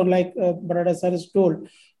have shown, like Brother sir has told,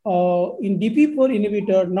 in DPP-4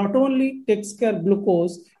 inhibitor, not only takes care of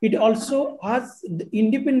glucose, it also has the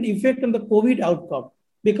independent effect on the COVID outcome.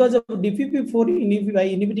 Because of DPP-4 by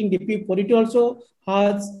inhibiting DPP-4, it also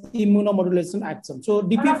has immunomodulation action. So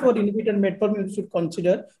DPP-4 inhibitor metformin should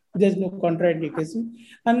consider. There's no contraindication.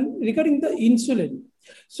 And regarding the insulin,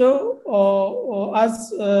 So,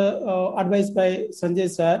 as advised by Sanjay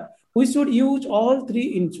sir, we should use all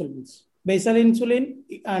three insulins: basal insulin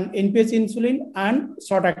and NPH insulin and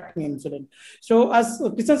short-acting insulin. So, as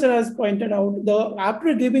Krishna sir has pointed out,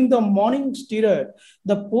 after giving the morning steroid,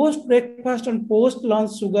 the post-breakfast and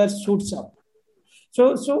post-lunch sugar shoots up.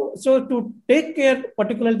 So to take care,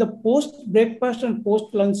 particularly the post-breakfast and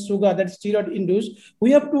post-lunch sugar that is steroid induced,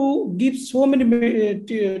 we have to give so many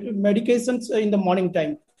medications in the morning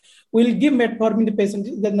time. We'll give metformin to patients,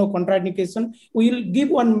 there's no contraindication. We'll give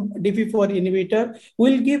one DP4 inhibitor.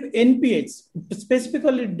 We'll give NPH,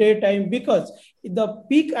 specifically daytime, because the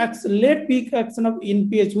late peak action of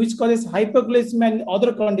NPH, which causes hyperglycemia and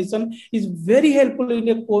other condition, is very helpful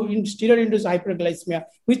in steroid-induced hyperglycemia,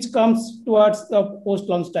 which comes towards the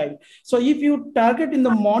post-lunch time. So if you target in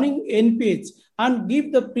the morning NPH and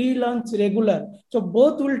give the pre-lunch regular, so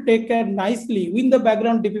both will take care nicely in the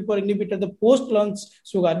background DP4 inhibitor, the post-lunch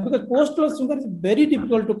sugar, because post-lunch sugar is very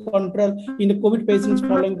difficult to control in the COVID patients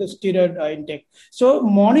following the steroid intake. So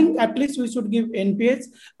morning, at least we should give NPH,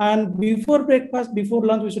 and before breakfast, before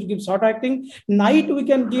lunch, we should give short-acting. Night, we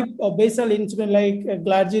can give basal insulin like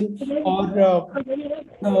Glargine or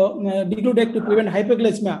Degludec to prevent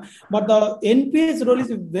hyperglycemia. But the NPH role is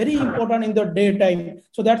very important in the daytime.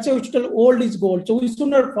 So that's a digital old is gold. So we should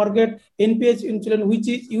not forget NPH insulin, which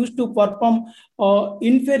is used to perform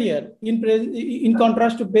inferior in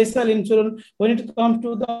contrast to basal insulin when it comes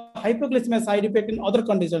to the hyperglycemia side effect in other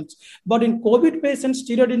conditions. But in COVID patients,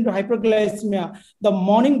 steroid into hyperglycemia, the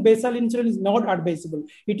morning basal insulin is not advisable.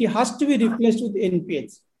 It has to be replaced with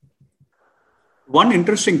NPH. One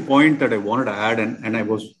interesting point that I wanted to add, and I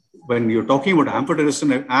was, when you're talking about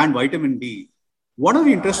amphotericin and vitamin D, one of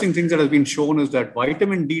the interesting things that has been shown is that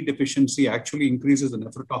vitamin D deficiency actually increases the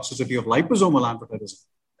nephrotoxicity of liposomal amphotericin.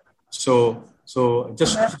 So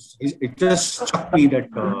it just struck me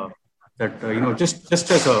that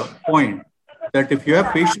just as a point, that if you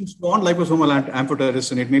have patients on liposomal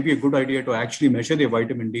amphotericin, it may be a good idea to actually measure their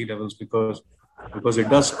vitamin D levels because it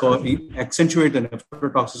does accentuate the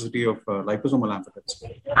nephrotoxicity of liposomal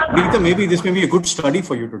amphotericin. Maybe this may be a good study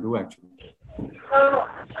for you to do, actually.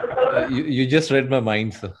 You just read my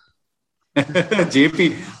mind, sir.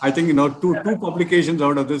 JP, I think two publications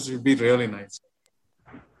out of this would be really nice.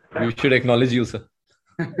 We should acknowledge you, sir.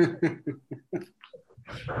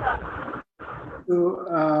 So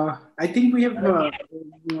I think we have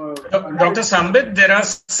Dr. Sambit, there are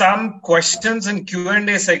some questions in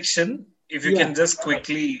Q&A section. If you can just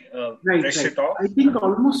quickly brush it off. I think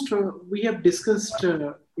almost we have discussed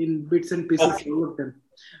in bits and pieces all of them.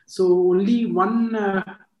 So only one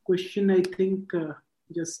question, I think,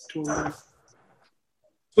 just hold on.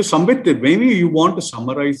 So Sambit, maybe you want to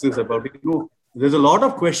summarize this about, there's a lot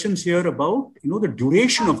of questions here about, the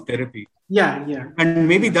duration of therapy. Yeah. And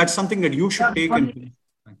maybe that's something that you should take into.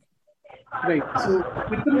 Right. So,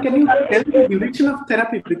 Vikram, can you tell the duration of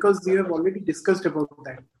therapy? Because you have already discussed about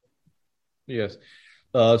that. Yes.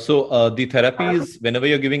 So the therapy is, whenever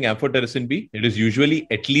you're giving amphotericin B, it is usually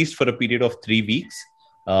at least for a period of 3 weeks.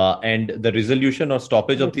 And the resolution or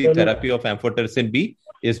stoppage of the therapy of amphotericin B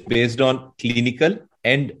is based on clinical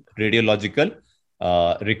and radiological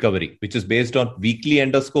recovery, which is based on weekly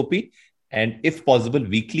endoscopy and, if possible,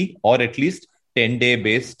 weekly or at least 10-day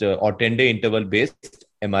based or 10-day interval based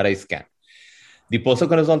MRI scan. The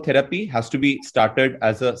posaconazole therapy has to be started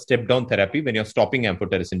as a step-down therapy when you're stopping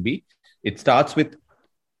amphotericin B. It starts with,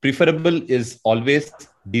 preferable is always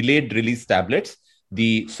delayed release tablets.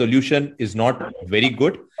 The solution is not very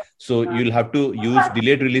good, so you'll have to use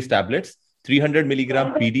delayed release tablets, 300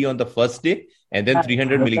 milligram PD on the first day, and then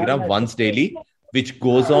 300 milligram once daily, which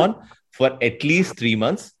goes on for at least 3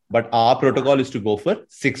 months. But our protocol is to go for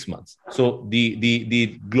 6 months. So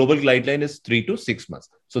the global guideline is 3 to 6 months.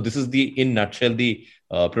 So this is in nutshell, the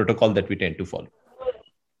protocol that we tend to follow.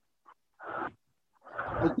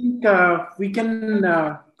 I think we can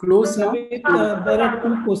close now. There are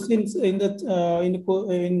 2 questions in the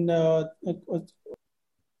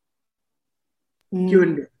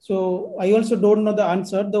Q&A. So I also don't know the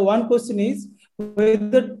answer. The one question is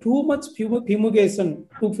whether too much fumigation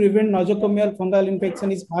to prevent nosocomial fungal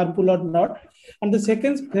infection is harmful or not. And the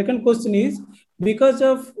second question is, because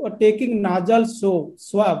of taking nasal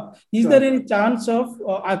swab, is there any chance of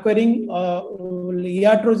acquiring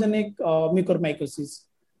iatrogenic mucormycosis?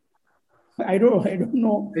 I don't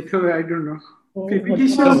know. I don't know.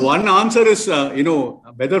 So one answer is,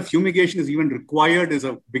 whether fumigation is even required is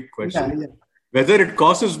a big question. Yeah. Whether it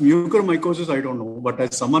causes mucormycosis, I don't know. But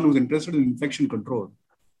as someone who's interested in infection control,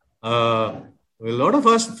 a lot of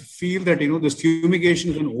us feel that, this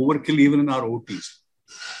fumigation is an overkill even in our OTs.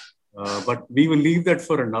 But we will leave that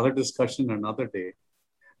for another discussion another day.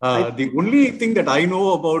 The only thing that I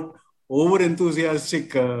know about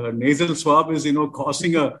over-enthusiastic nasal swab is,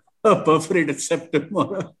 causing a perforated septum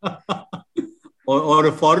or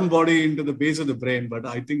a foreign body into the base of the brain. But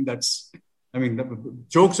I think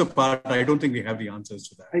jokes apart, I don't think we have the answers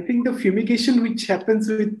to that. I think the fumigation which happens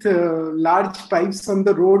with large pipes on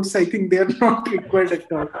the roads, I think they are not required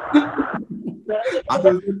at all.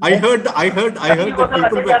 I heard that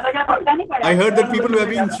people were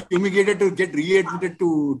being fumigated to get readmitted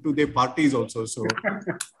to their parties also. So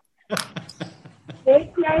I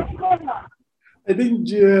think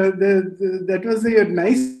that was a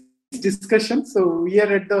nice discussion. So we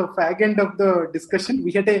are at the fag end of the discussion.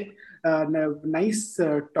 We had a nice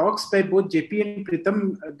talks by both JP and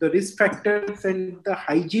Pritham. The risk factors and the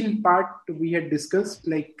hygiene part we had discussed,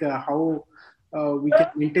 like how we can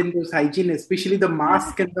maintain those hygiene, especially the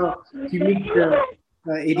mask and the humid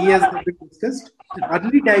areas that we discussed.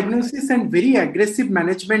 Early diagnosis and very aggressive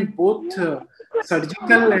management, both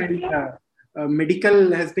surgical and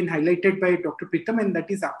medical, has been highlighted by Dr. Pritham, and that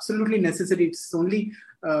is absolutely necessary. It's only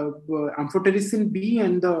amphotericin B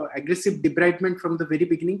and the aggressive debridement from the very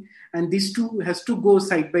beginning, and these two has to go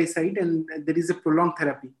side by side, and there is a prolonged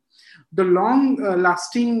therapy. The long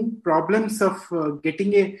lasting problems of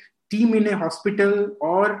getting a team in a hospital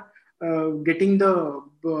or getting the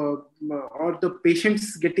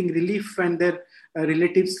patients getting relief and their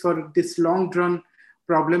relatives for this long drawn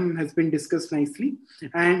problem has been discussed nicely.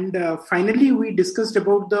 And finally, we discussed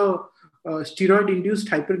about the steroid-induced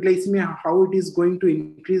hyperglycemia, how it is going to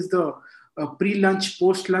increase the pre-lunch,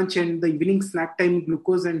 post-lunch, and the evening snack time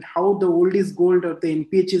glucose, and how the old is gold or the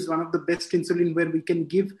NPH is one of the best insulin where we can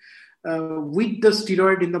give with the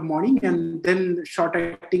steroid in the morning and then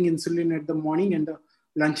short-acting insulin at the morning and the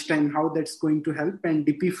lunchtime, how that's going to help, and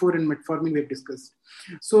DP4 and metformin we've discussed.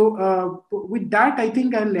 So with that, I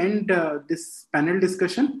think I'll end this panel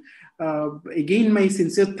discussion. Again, my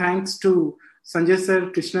sincere thanks to Sanjay sir,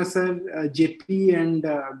 Krishna sir, JP and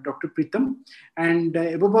Dr. Pritham, and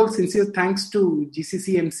above all, sincere thanks to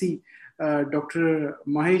GCCMC, Dr.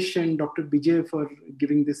 Mahesh and Dr. Bijay for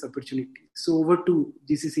giving this opportunity. So over to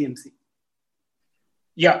GCCMC.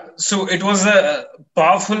 Yeah, so it was a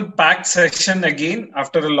powerful packed session again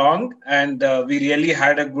after a long, and we really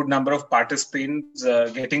had a good number of participants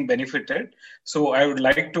getting benefited. So I would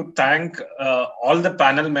like to thank all the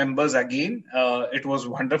panel members again. It was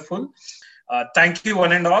wonderful. Thank you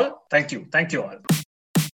one and all. Thank you. Thank you all.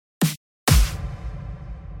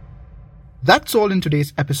 That's all in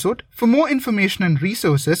today's episode. For more information and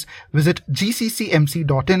resources, visit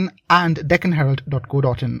gccmc.in and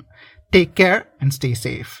deccanherald.co.in. Take care and stay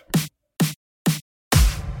safe.